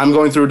 I'm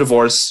going through a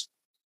divorce,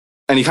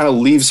 and he kind of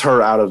leaves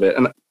her out of it.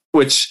 And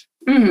which,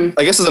 I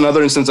guess is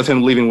another instance of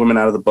him leaving women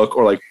out of the book,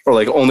 or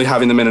only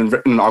having them in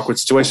an awkward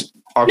situation.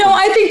 No,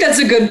 I think that's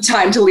a good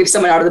time to leave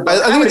someone out of the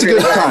book. I think it's a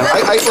good time.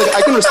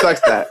 I can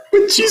respect that.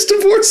 When she's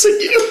divorcing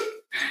you.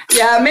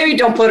 Yeah, maybe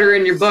don't put her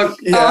in your book.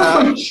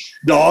 Yeah,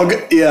 dog.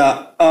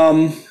 Yeah.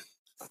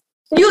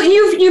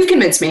 You've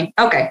convinced me.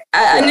 Okay.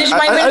 I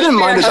didn't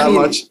mind it that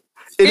much.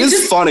 It's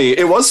just funny.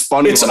 It was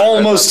funny. It's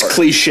almost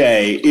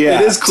cliche. Yeah,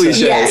 it is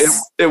cliche.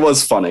 Yes. It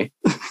was funny.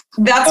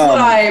 That's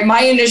what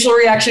my initial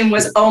reaction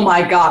was. Oh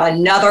my God,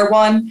 another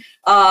one.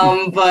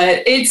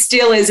 But it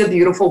still is a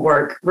beautiful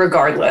work,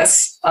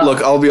 regardless.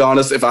 Look, I'll be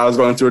honest. If I was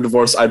going through a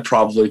divorce, I'd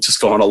probably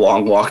just go on a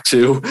long walk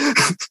too.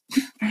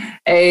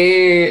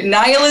 A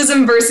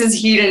nihilism versus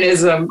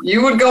hedonism.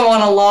 You would go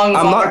on a long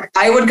walk.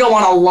 I would go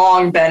on a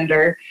long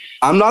bender.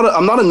 I'm not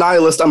a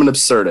nihilist. I'm an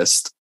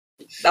absurdist.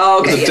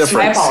 Oh, okay. Yes,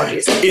 my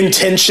apologies.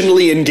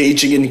 Intentionally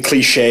engaging in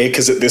cliche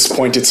because at this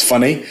point it's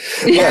funny.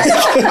 Yes.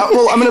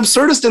 Well, I'm an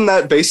absurdist in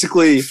that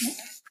basically,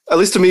 at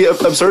least to me,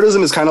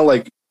 absurdism is kind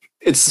of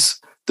it's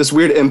this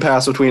weird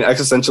impasse between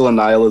existentialism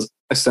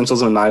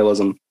and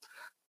nihilism,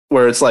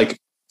 where it's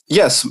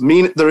yes,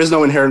 there is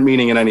no inherent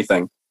meaning in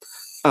anything.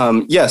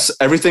 Yes,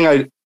 everything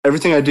I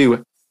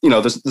do,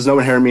 there's no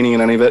inherent meaning in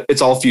any of it.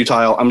 It's all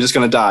futile. I'm just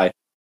gonna die.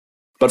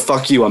 But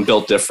fuck you, I'm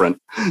built different.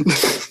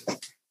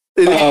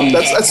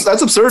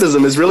 That's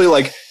absurdism. Is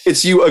really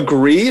it's you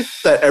agree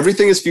that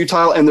everything is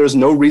futile and there's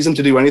no reason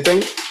to do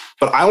anything,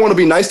 but I want to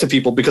be nice to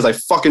people because I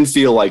fucking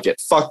feel like it.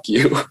 Fuck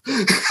you.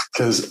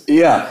 Because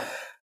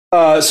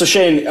so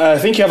Shane, I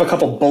think you have a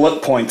couple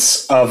bullet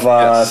points of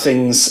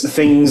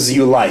things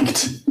you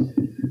liked,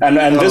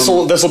 and this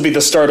will be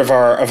the start of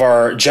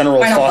our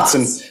general thoughts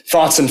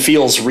and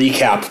feels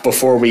recap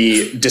before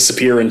we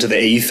disappear into the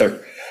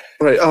aether.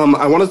 Right.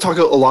 I want to talk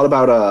a lot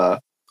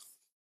about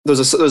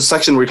there's a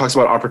section where he talks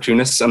about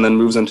opportunists and then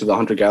moves into the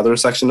hunter-gatherer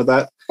section of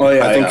that. Oh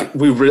yeah, I think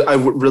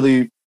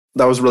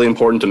that was really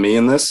important to me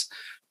in this,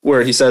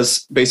 where he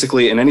says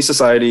basically in any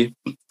society,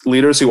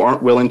 leaders who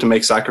aren't willing to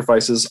make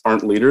sacrifices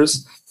aren't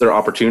leaders; they're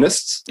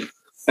opportunists.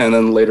 And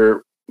then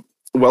later,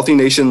 wealthy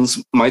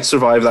nations might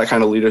survive that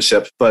kind of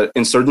leadership, but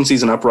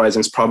insurgencies and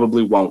uprisings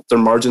probably won't. Their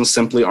margins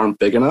simply aren't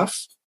big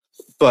enough.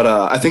 But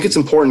I think it's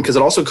important because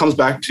it also comes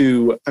back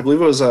to, I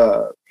believe it was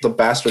the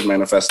Bastard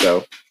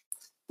Manifesto,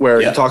 where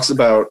he talks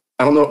about,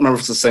 I don't remember if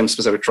it's the same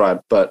specific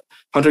tribe, but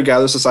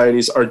hunter-gatherer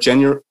societies are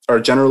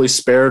generally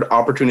spared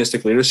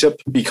opportunistic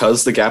leadership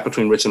because the gap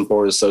between rich and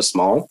poor is so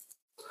small.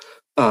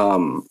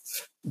 But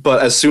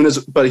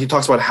he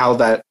talks about how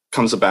that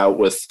comes about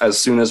with as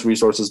soon as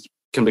resources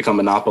can become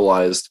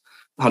monopolized,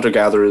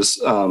 hunter-gatherer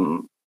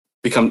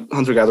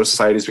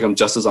societies become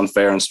just as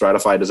unfair and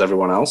stratified as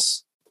everyone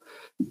else.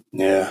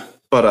 Yeah.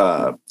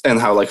 But and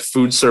how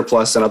food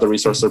surplus and other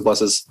resource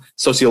surpluses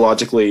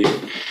sociologically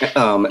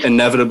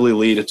inevitably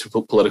lead to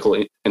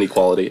political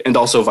inequality, and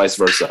also vice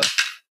versa.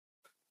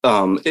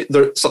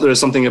 There's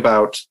something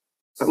about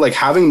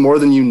having more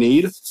than you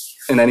need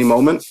in any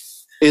moment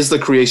is the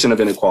creation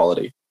of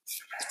inequality.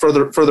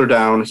 Further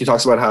down, he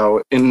talks about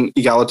how in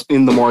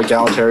the more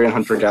egalitarian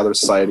hunter-gatherer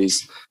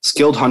societies,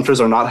 skilled hunters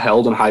are not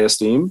held in high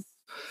esteem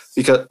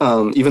because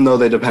even though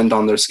they depend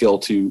on their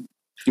skill even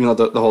though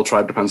the whole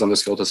tribe depends on their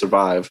skill to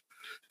survive.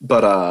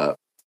 But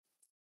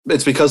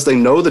it's because they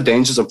know the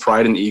dangers of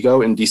pride and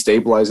ego in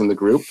destabilizing the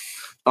group.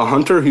 A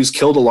hunter who's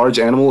killed a large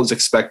animal is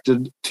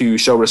expected to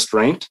show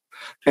restraint.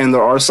 And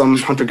there are some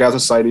hunter-gatherer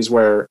societies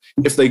where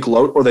if they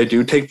gloat or they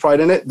do take pride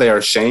in it, they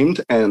are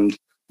shamed and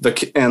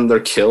their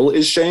kill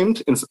is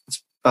shamed.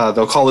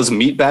 They'll call his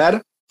meat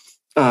bad.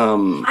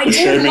 Oh,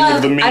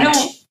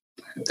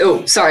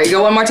 sorry.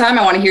 Go one more time.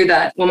 I want to hear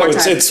that one more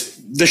time. It's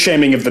the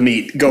shaming of the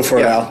meat. Go for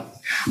it, Al.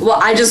 Well,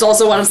 I just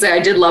also want to say I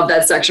did love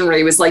that section where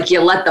he was you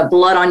let the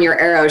blood on your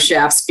arrow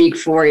shaft speak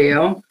for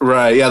you.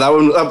 Right. Yeah,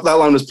 that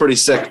line was pretty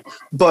sick.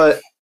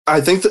 But I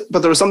think but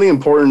there was something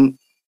important,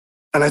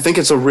 and I think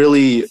it's a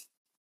really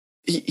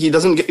he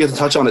doesn't get to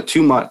touch on it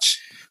too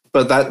much,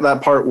 but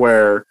that part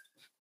where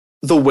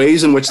the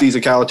ways in which these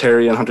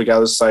egalitarian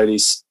hunter-gatherer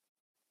societies,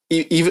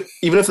 even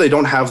if they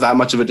don't have that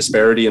much of a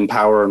disparity in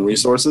power and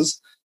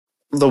resources,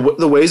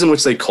 the ways in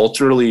which they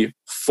culturally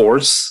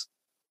force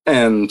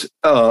and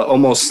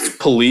almost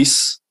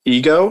police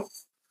ego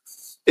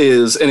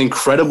is an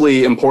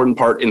incredibly important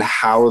part in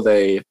how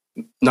they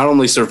not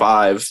only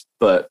survive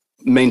but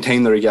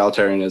maintain their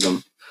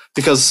egalitarianism.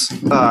 Because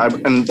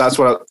and that's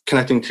what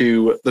connecting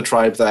to the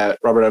tribe that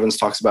Robert Evans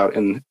talks about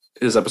in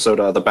his episode,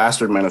 The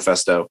Bastard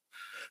Manifesto,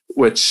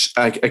 which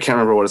I can't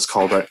remember what it's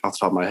called right off the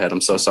top of my head.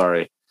 I'm so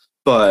sorry,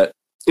 but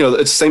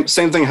it's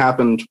same thing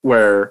happened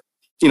where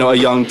a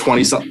young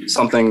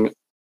 20-something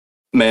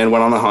man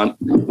went on the hunt,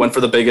 went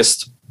for the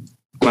biggest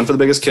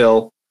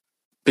kill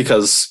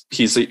because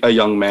he's a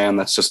young man.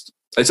 That's just,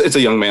 it's a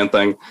young man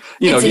thing.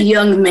 It's a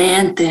young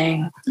man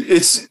thing.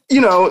 It's,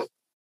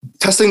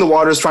 testing the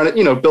waters, trying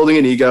to, building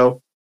an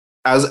ego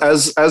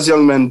as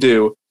young men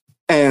do.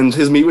 And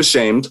his meat was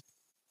shamed,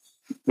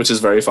 which is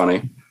very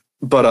funny.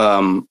 But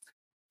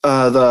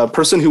the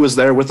person who was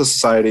there with the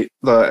society,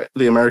 the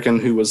American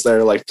who was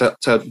there, like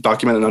to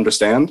document and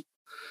understand,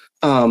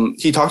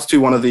 he talked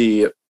to one of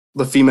the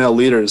female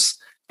leaders,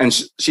 and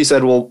she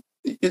said, well,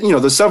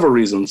 there's several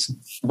reasons.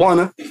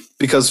 One,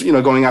 because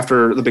going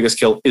after the biggest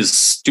kill is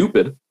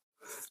stupid.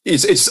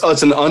 It's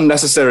an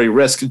unnecessary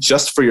risk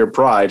just for your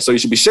pride, so you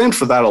should be shamed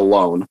for that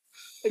alone.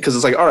 Because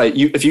it's like, all right,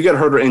 if you get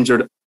hurt or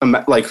injured,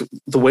 like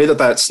the way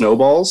that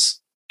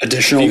snowballs,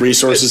 additional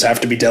resources have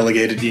to be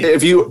delegated.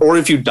 If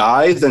you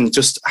die, then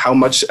just how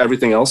much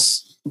everything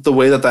else, the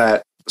way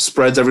that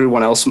spreads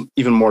everyone else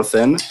even more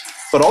thin.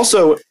 But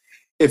also,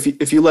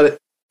 if you let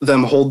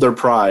them hold their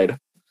pride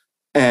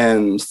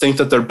and think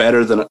that they're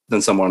better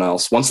than someone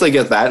else, once they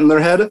get that in their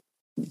head,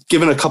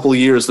 given a couple of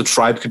years, the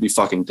tribe could be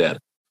fucking dead.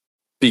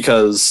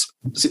 Because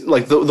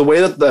like the way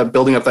that the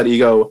building up that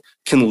ego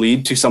can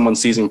lead to someone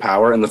seizing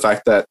power, and the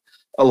fact that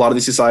a lot of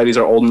these societies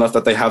are old enough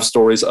that they have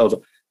stories of,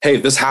 hey,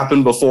 this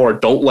happened before,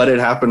 don't let it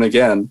happen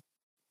again.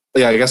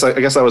 Yeah, I guess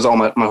that was all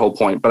my whole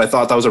point. But I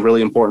thought that was a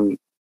really important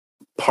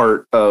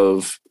part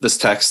of this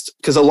text,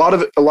 because a lot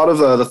of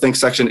the think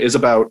section is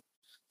about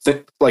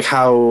like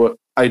how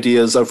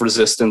ideas of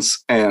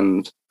resistance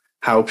and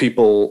how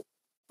people,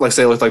 like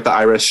say with like the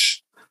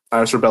Irish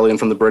rebellion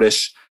from the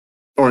British,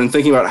 or in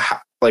thinking about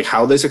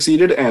how they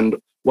succeeded and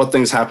what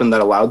things happened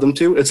that allowed them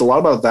to. It's a lot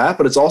about that,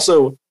 but it's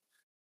also,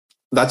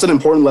 that's an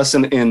important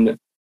lesson in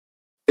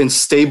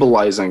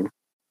stabilizing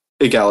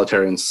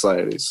egalitarian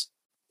societies,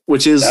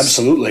 which is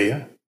absolutely,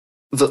 yeah.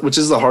 Which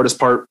is the hardest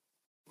part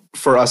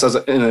for us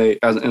in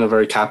a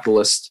very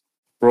capitalist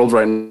world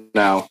right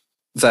now.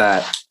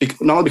 That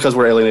not only because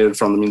we're alienated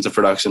from the means of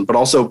production, but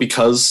also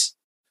because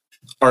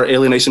our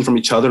alienation from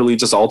each other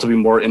leads us all to be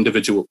more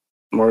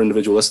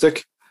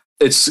individualistic.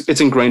 It's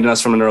ingrained in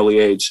us from an early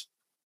age.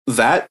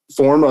 That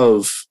form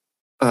of,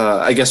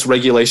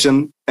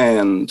 regulation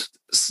and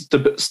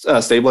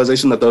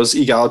stabilization that those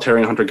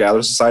egalitarian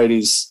hunter-gatherer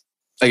societies,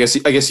 I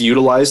guess,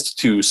 utilized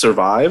to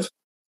survive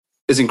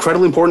is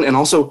incredibly important, and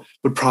also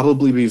would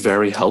probably be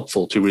very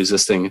helpful to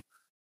resisting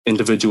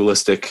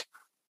individualistic,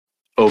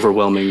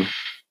 overwhelming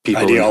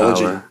people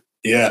ideology. In power.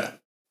 Yeah,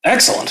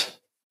 excellent.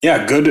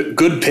 Yeah,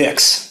 good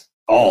picks.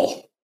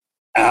 All.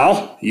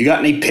 Al, you got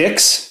any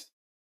picks?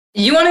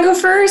 You want to go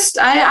first?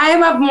 I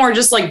have more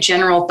just like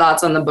general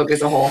thoughts on the book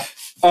as a whole.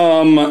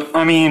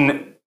 I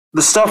mean,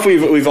 the stuff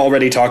we've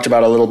already talked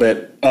about a little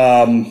bit.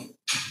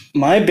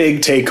 My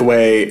big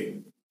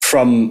takeaway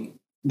from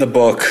the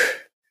book,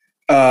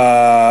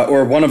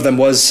 or one of them,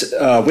 was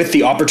with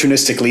the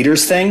opportunistic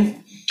leaders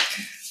thing.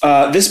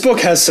 This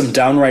book has some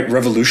downright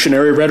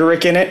revolutionary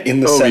rhetoric in it, in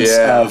the sense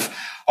of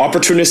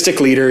opportunistic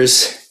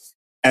leaders,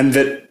 and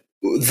that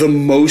the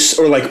most,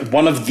 or like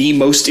one of the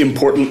most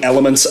important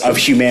elements of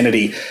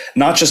humanity,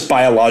 not just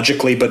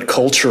biologically, but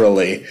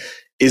culturally,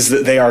 is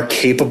that they are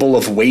capable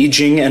of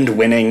waging and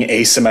winning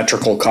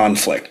asymmetrical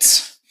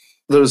conflicts.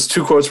 There's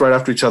two quotes right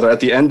after each other.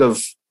 At the end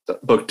of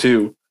book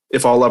 2,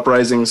 if all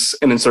uprisings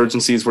and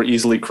insurgencies were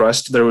easily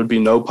crushed, there would be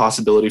no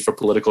possibility for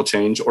political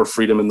change or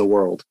freedom in the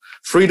world.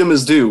 Freedom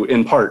is due,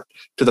 in part,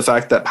 to the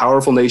fact that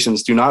powerful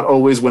nations do not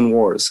always win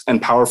wars,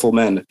 and powerful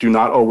men do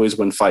not always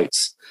win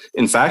fights.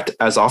 In fact,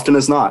 as often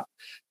as not,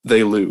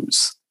 they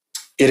lose.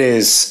 It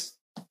is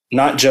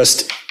not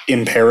just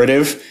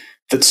imperative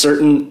that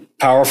certain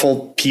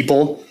powerful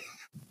people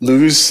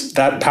lose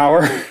that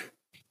power,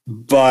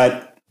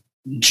 but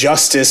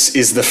justice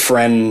is the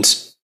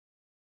friend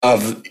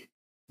of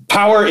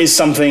power. Is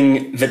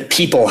something that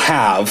people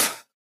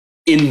have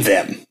in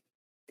them,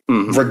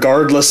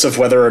 regardless of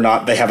whether or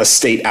not they have a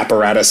state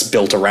apparatus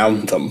built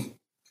around them.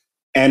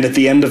 And at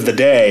the end of the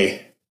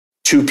day,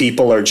 two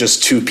people are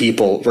just two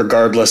people,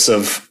 regardless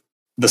of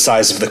the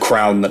size of the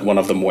crown that one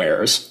of them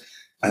wears.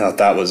 I thought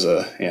that was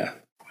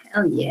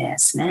Oh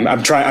yes, man.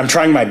 I'm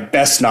trying my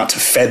best not to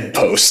Fed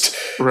post,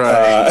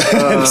 right?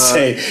 And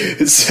say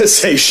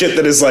shit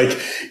that is like,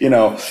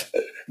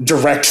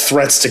 direct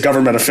threats to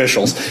government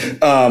officials.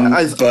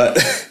 But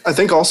I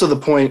think also the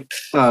point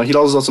he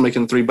also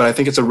making 3, but I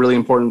think it's a really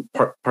important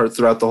part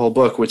throughout the whole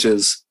book, which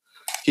is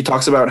he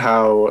talks about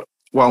how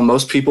while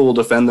most people will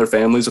defend their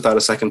families without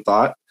a second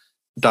thought,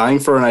 dying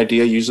for an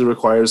idea usually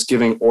requires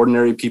giving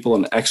ordinary people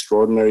an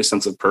extraordinary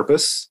sense of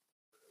purpose.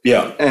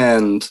 Yeah.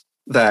 And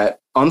that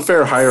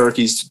unfair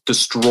hierarchies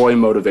destroy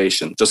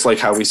motivation, just like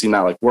how we see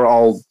now. Like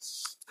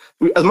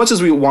as much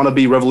as we want to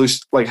be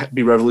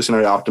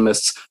revolutionary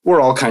optimists, we're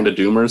all kind of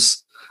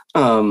doomers.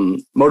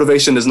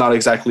 Motivation is not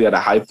exactly at a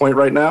high point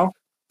right now.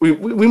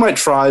 We might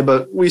try,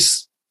 but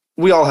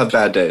we all have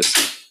bad days.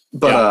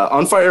 But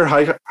unfair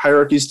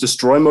hierarchies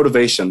destroy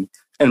motivation,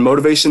 and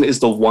motivation is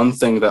the one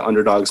thing that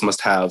underdogs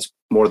must have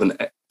more than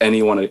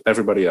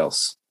everybody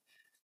else.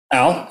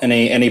 Al,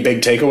 any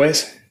big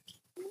takeaways?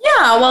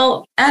 Yeah,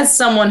 well, as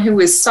someone who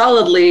is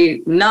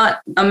solidly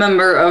not a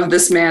member of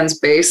this man's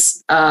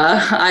base,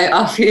 I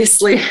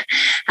obviously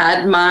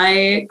had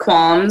my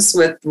qualms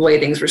with the way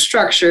things were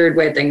structured,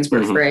 way things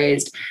were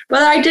phrased.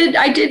 But I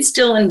did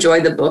still enjoy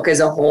the book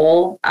as a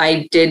whole.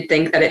 I did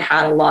think that it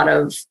had a lot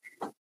of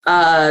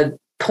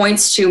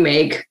points to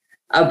make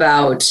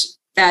about,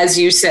 as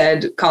you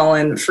said,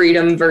 Colin,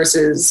 freedom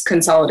versus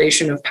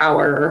consolidation of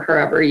power, or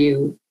however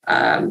you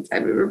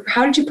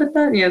how did you put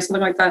that? Yeah,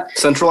 something like that.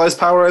 Centralized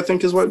power, I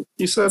think, is what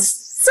you said.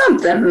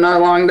 Something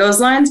along those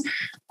lines.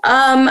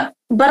 But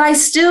I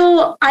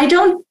still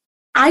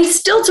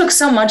took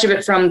so much of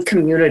it from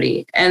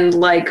community and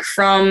like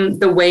from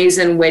the ways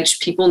in which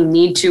people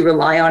need to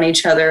rely on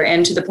each other.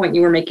 And to the point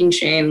you were making,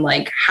 Shane,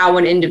 like how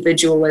an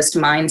individualist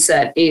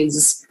mindset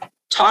is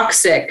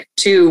toxic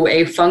to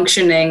a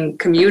functioning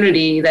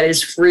community that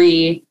is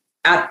free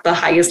at the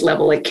highest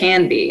level it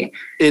can be.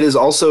 It is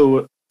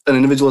also an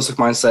individualistic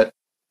mindset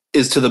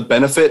is to the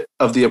benefit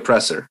of the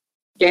oppressor.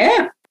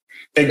 Yeah.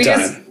 Big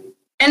time.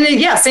 And then,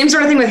 yeah, same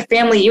sort of thing with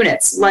family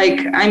units. Like,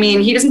 I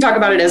mean, he doesn't talk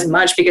about it as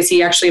much because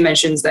he actually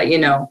mentions that,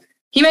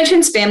 he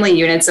mentions family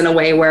units in a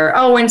way where,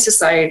 in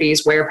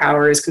societies where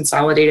power is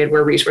consolidated,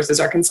 where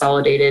resources are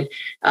consolidated,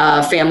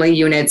 family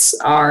units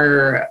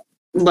are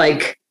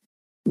like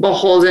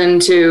beholden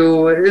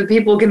to,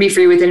 people can be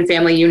free within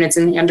family units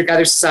and under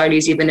other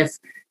societies, even if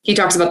he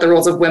talks about the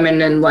roles of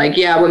women and like,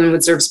 yeah, women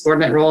would serve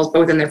subordinate roles, but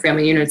within their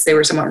family units, they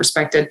were somewhat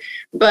respected.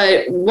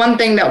 But one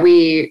thing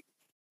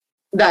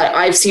that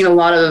I've seen a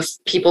lot of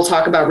people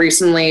talk about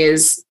recently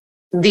is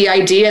the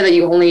idea that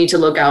you only need to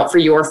look out for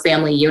your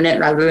family unit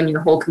rather than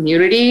your whole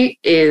community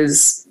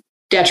is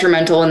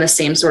detrimental in the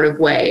same sort of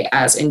way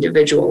as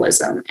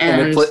individualism.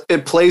 And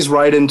it plays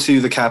right into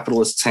the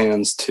capitalist's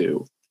hands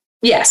too.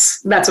 Yes,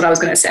 that's what I was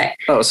going to say.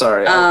 Oh,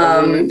 sorry.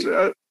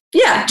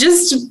 Yeah,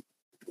 just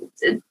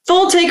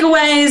full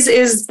takeaways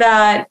is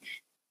that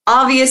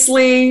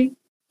obviously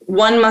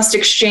one must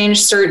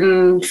exchange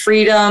certain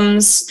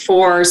freedoms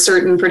for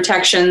certain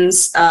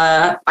protections.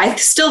 I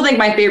still think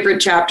my favorite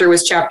chapter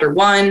was chapter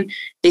 1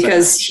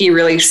 because he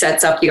really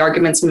sets up the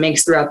arguments he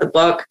makes throughout the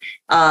book.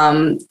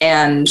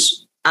 And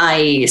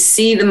I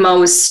see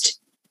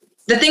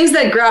the things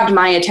that grabbed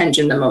my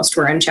attention the most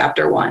were in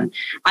chapter 1.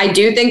 I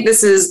do think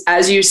this is,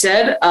 as you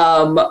said,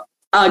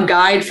 a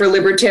guide for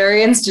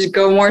libertarians to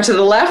go more to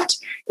the left.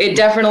 It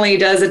definitely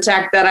does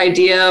attack that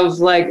idea of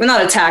like, well,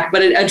 not attack,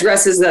 but it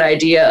addresses that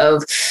idea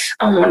of,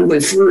 I want to be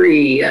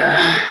free.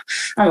 I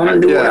want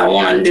to do what I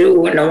want to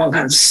do and no one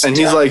can stop And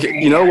he's like,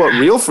 you know what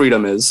real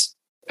freedom is?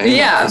 But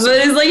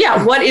it's like,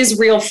 yeah, what is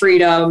real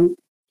freedom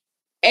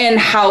and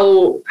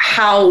how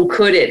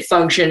could it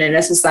function in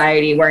a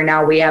society where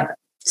now we have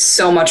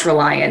so much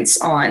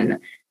reliance on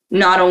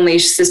not only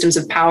systems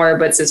of power,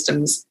 but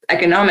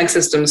economic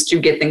systems to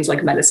get things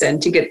like medicine,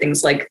 to get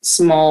things like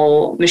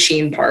small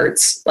machine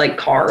parts, like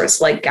cars,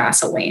 like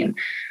gasoline.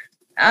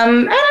 I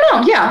don't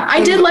know. Yeah,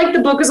 I did like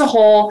the book as a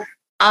whole.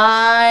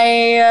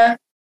 I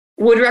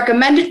would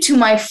recommend it to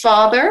my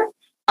father.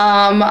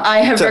 I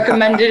have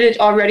recommended it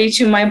already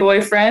to my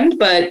boyfriend,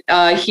 but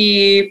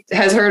he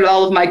has heard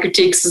all of my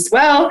critiques as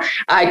well.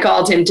 I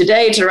called him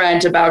today to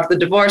rant about the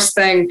divorce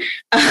thing.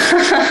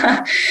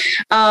 I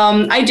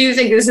do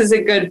think this is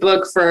a good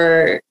book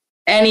for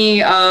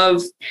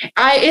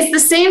it's the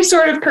same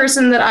sort of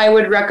person that I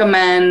would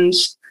recommend.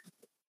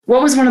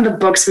 What was one of the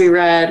books we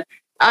read?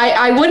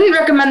 I wouldn't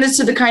recommend this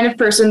to the kind of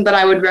person that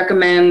I would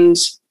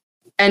recommend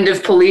End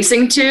of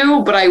Policing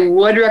to, but I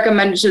would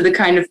recommend it to the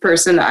kind of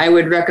person I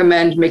would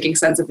recommend Making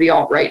Sense of the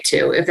Alt-Right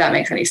to, if that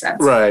makes any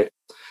sense. Right.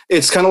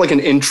 It's kind of like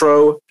an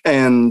intro,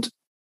 and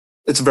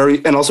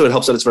and also it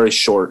helps that it's very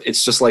short.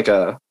 It's just like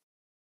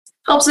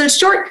helps that it's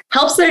short,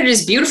 helps that it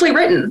is beautifully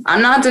written.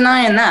 I'm not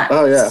denying that.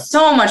 Oh yeah.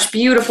 So much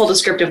beautiful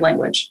descriptive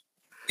language.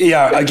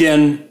 Yeah,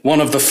 again, one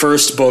of the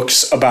first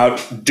books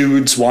about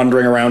dudes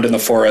wandering around in the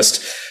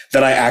forest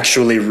that I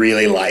actually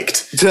really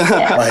liked.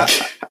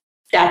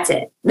 That's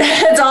it.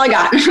 That's all I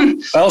got.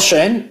 Well,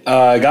 Shane,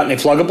 got any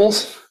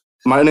pluggables?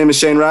 My name is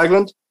Shane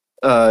Ragland.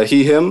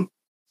 He, him,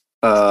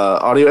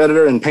 audio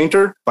editor and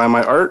painter by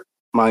my art.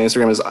 My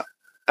Instagram is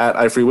at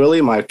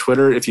iFreeWilly. My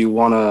Twitter, if you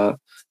want to,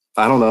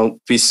 I don't know,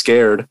 be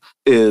scared,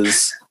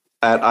 is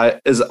at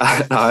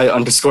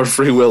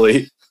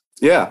I_freewilly.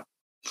 Yeah.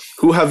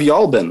 Who have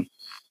y'all been?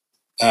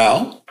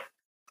 Al?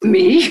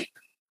 Me?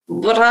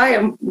 But I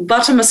am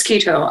but a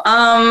mosquito.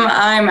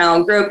 I'm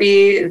Al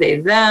Gropey, they,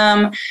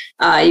 them.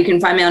 You can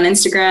find me on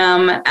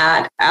Instagram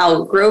at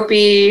Al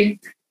Gropey.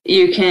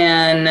 You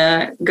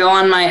can go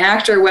on my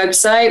actor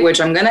website, which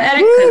I'm going to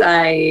edit because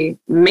I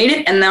made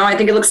it and now I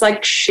think it looks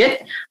like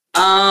shit.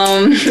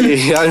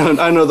 Yeah,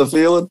 I know the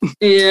feeling.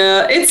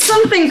 Yeah, it's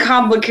something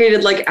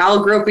complicated like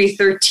Al Gropey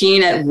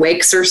 13 at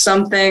Wix or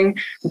something,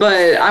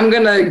 but I'm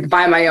going to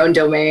buy my own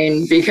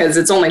domain because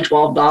it's only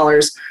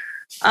 $12.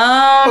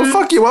 Oh,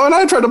 fuck you. When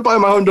I tried to buy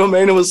my own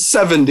domain, it was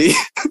 $70.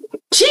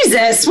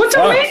 Jesus, what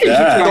Fuck domain did you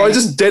that. No, try? I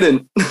just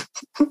didn't.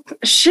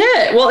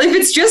 Shit. Well, if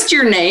it's just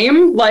your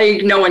name,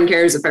 like no one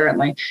cares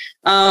apparently.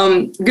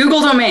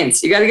 Google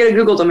domains. You got to get a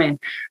Google domain.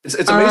 It's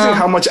amazing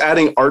how much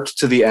adding art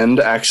to the end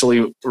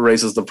actually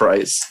raises the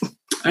price.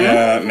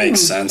 Yeah, it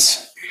makes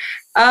sense.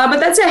 But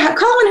that's it.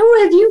 Colin,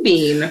 who have you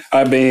been?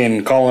 I've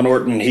been Colin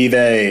Orton, he,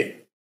 they.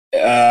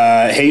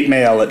 Hate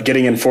mail at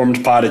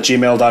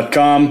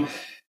gettinginformedpod@gmail.com.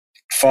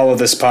 Follow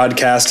this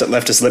podcast at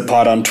Leftist Lit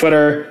Pod on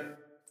Twitter.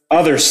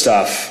 Other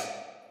stuff.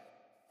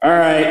 All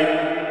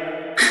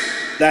right.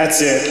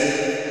 That's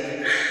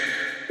it.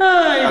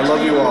 I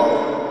love you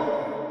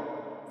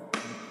all.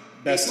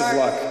 Best of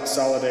luck.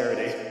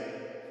 Solidarity.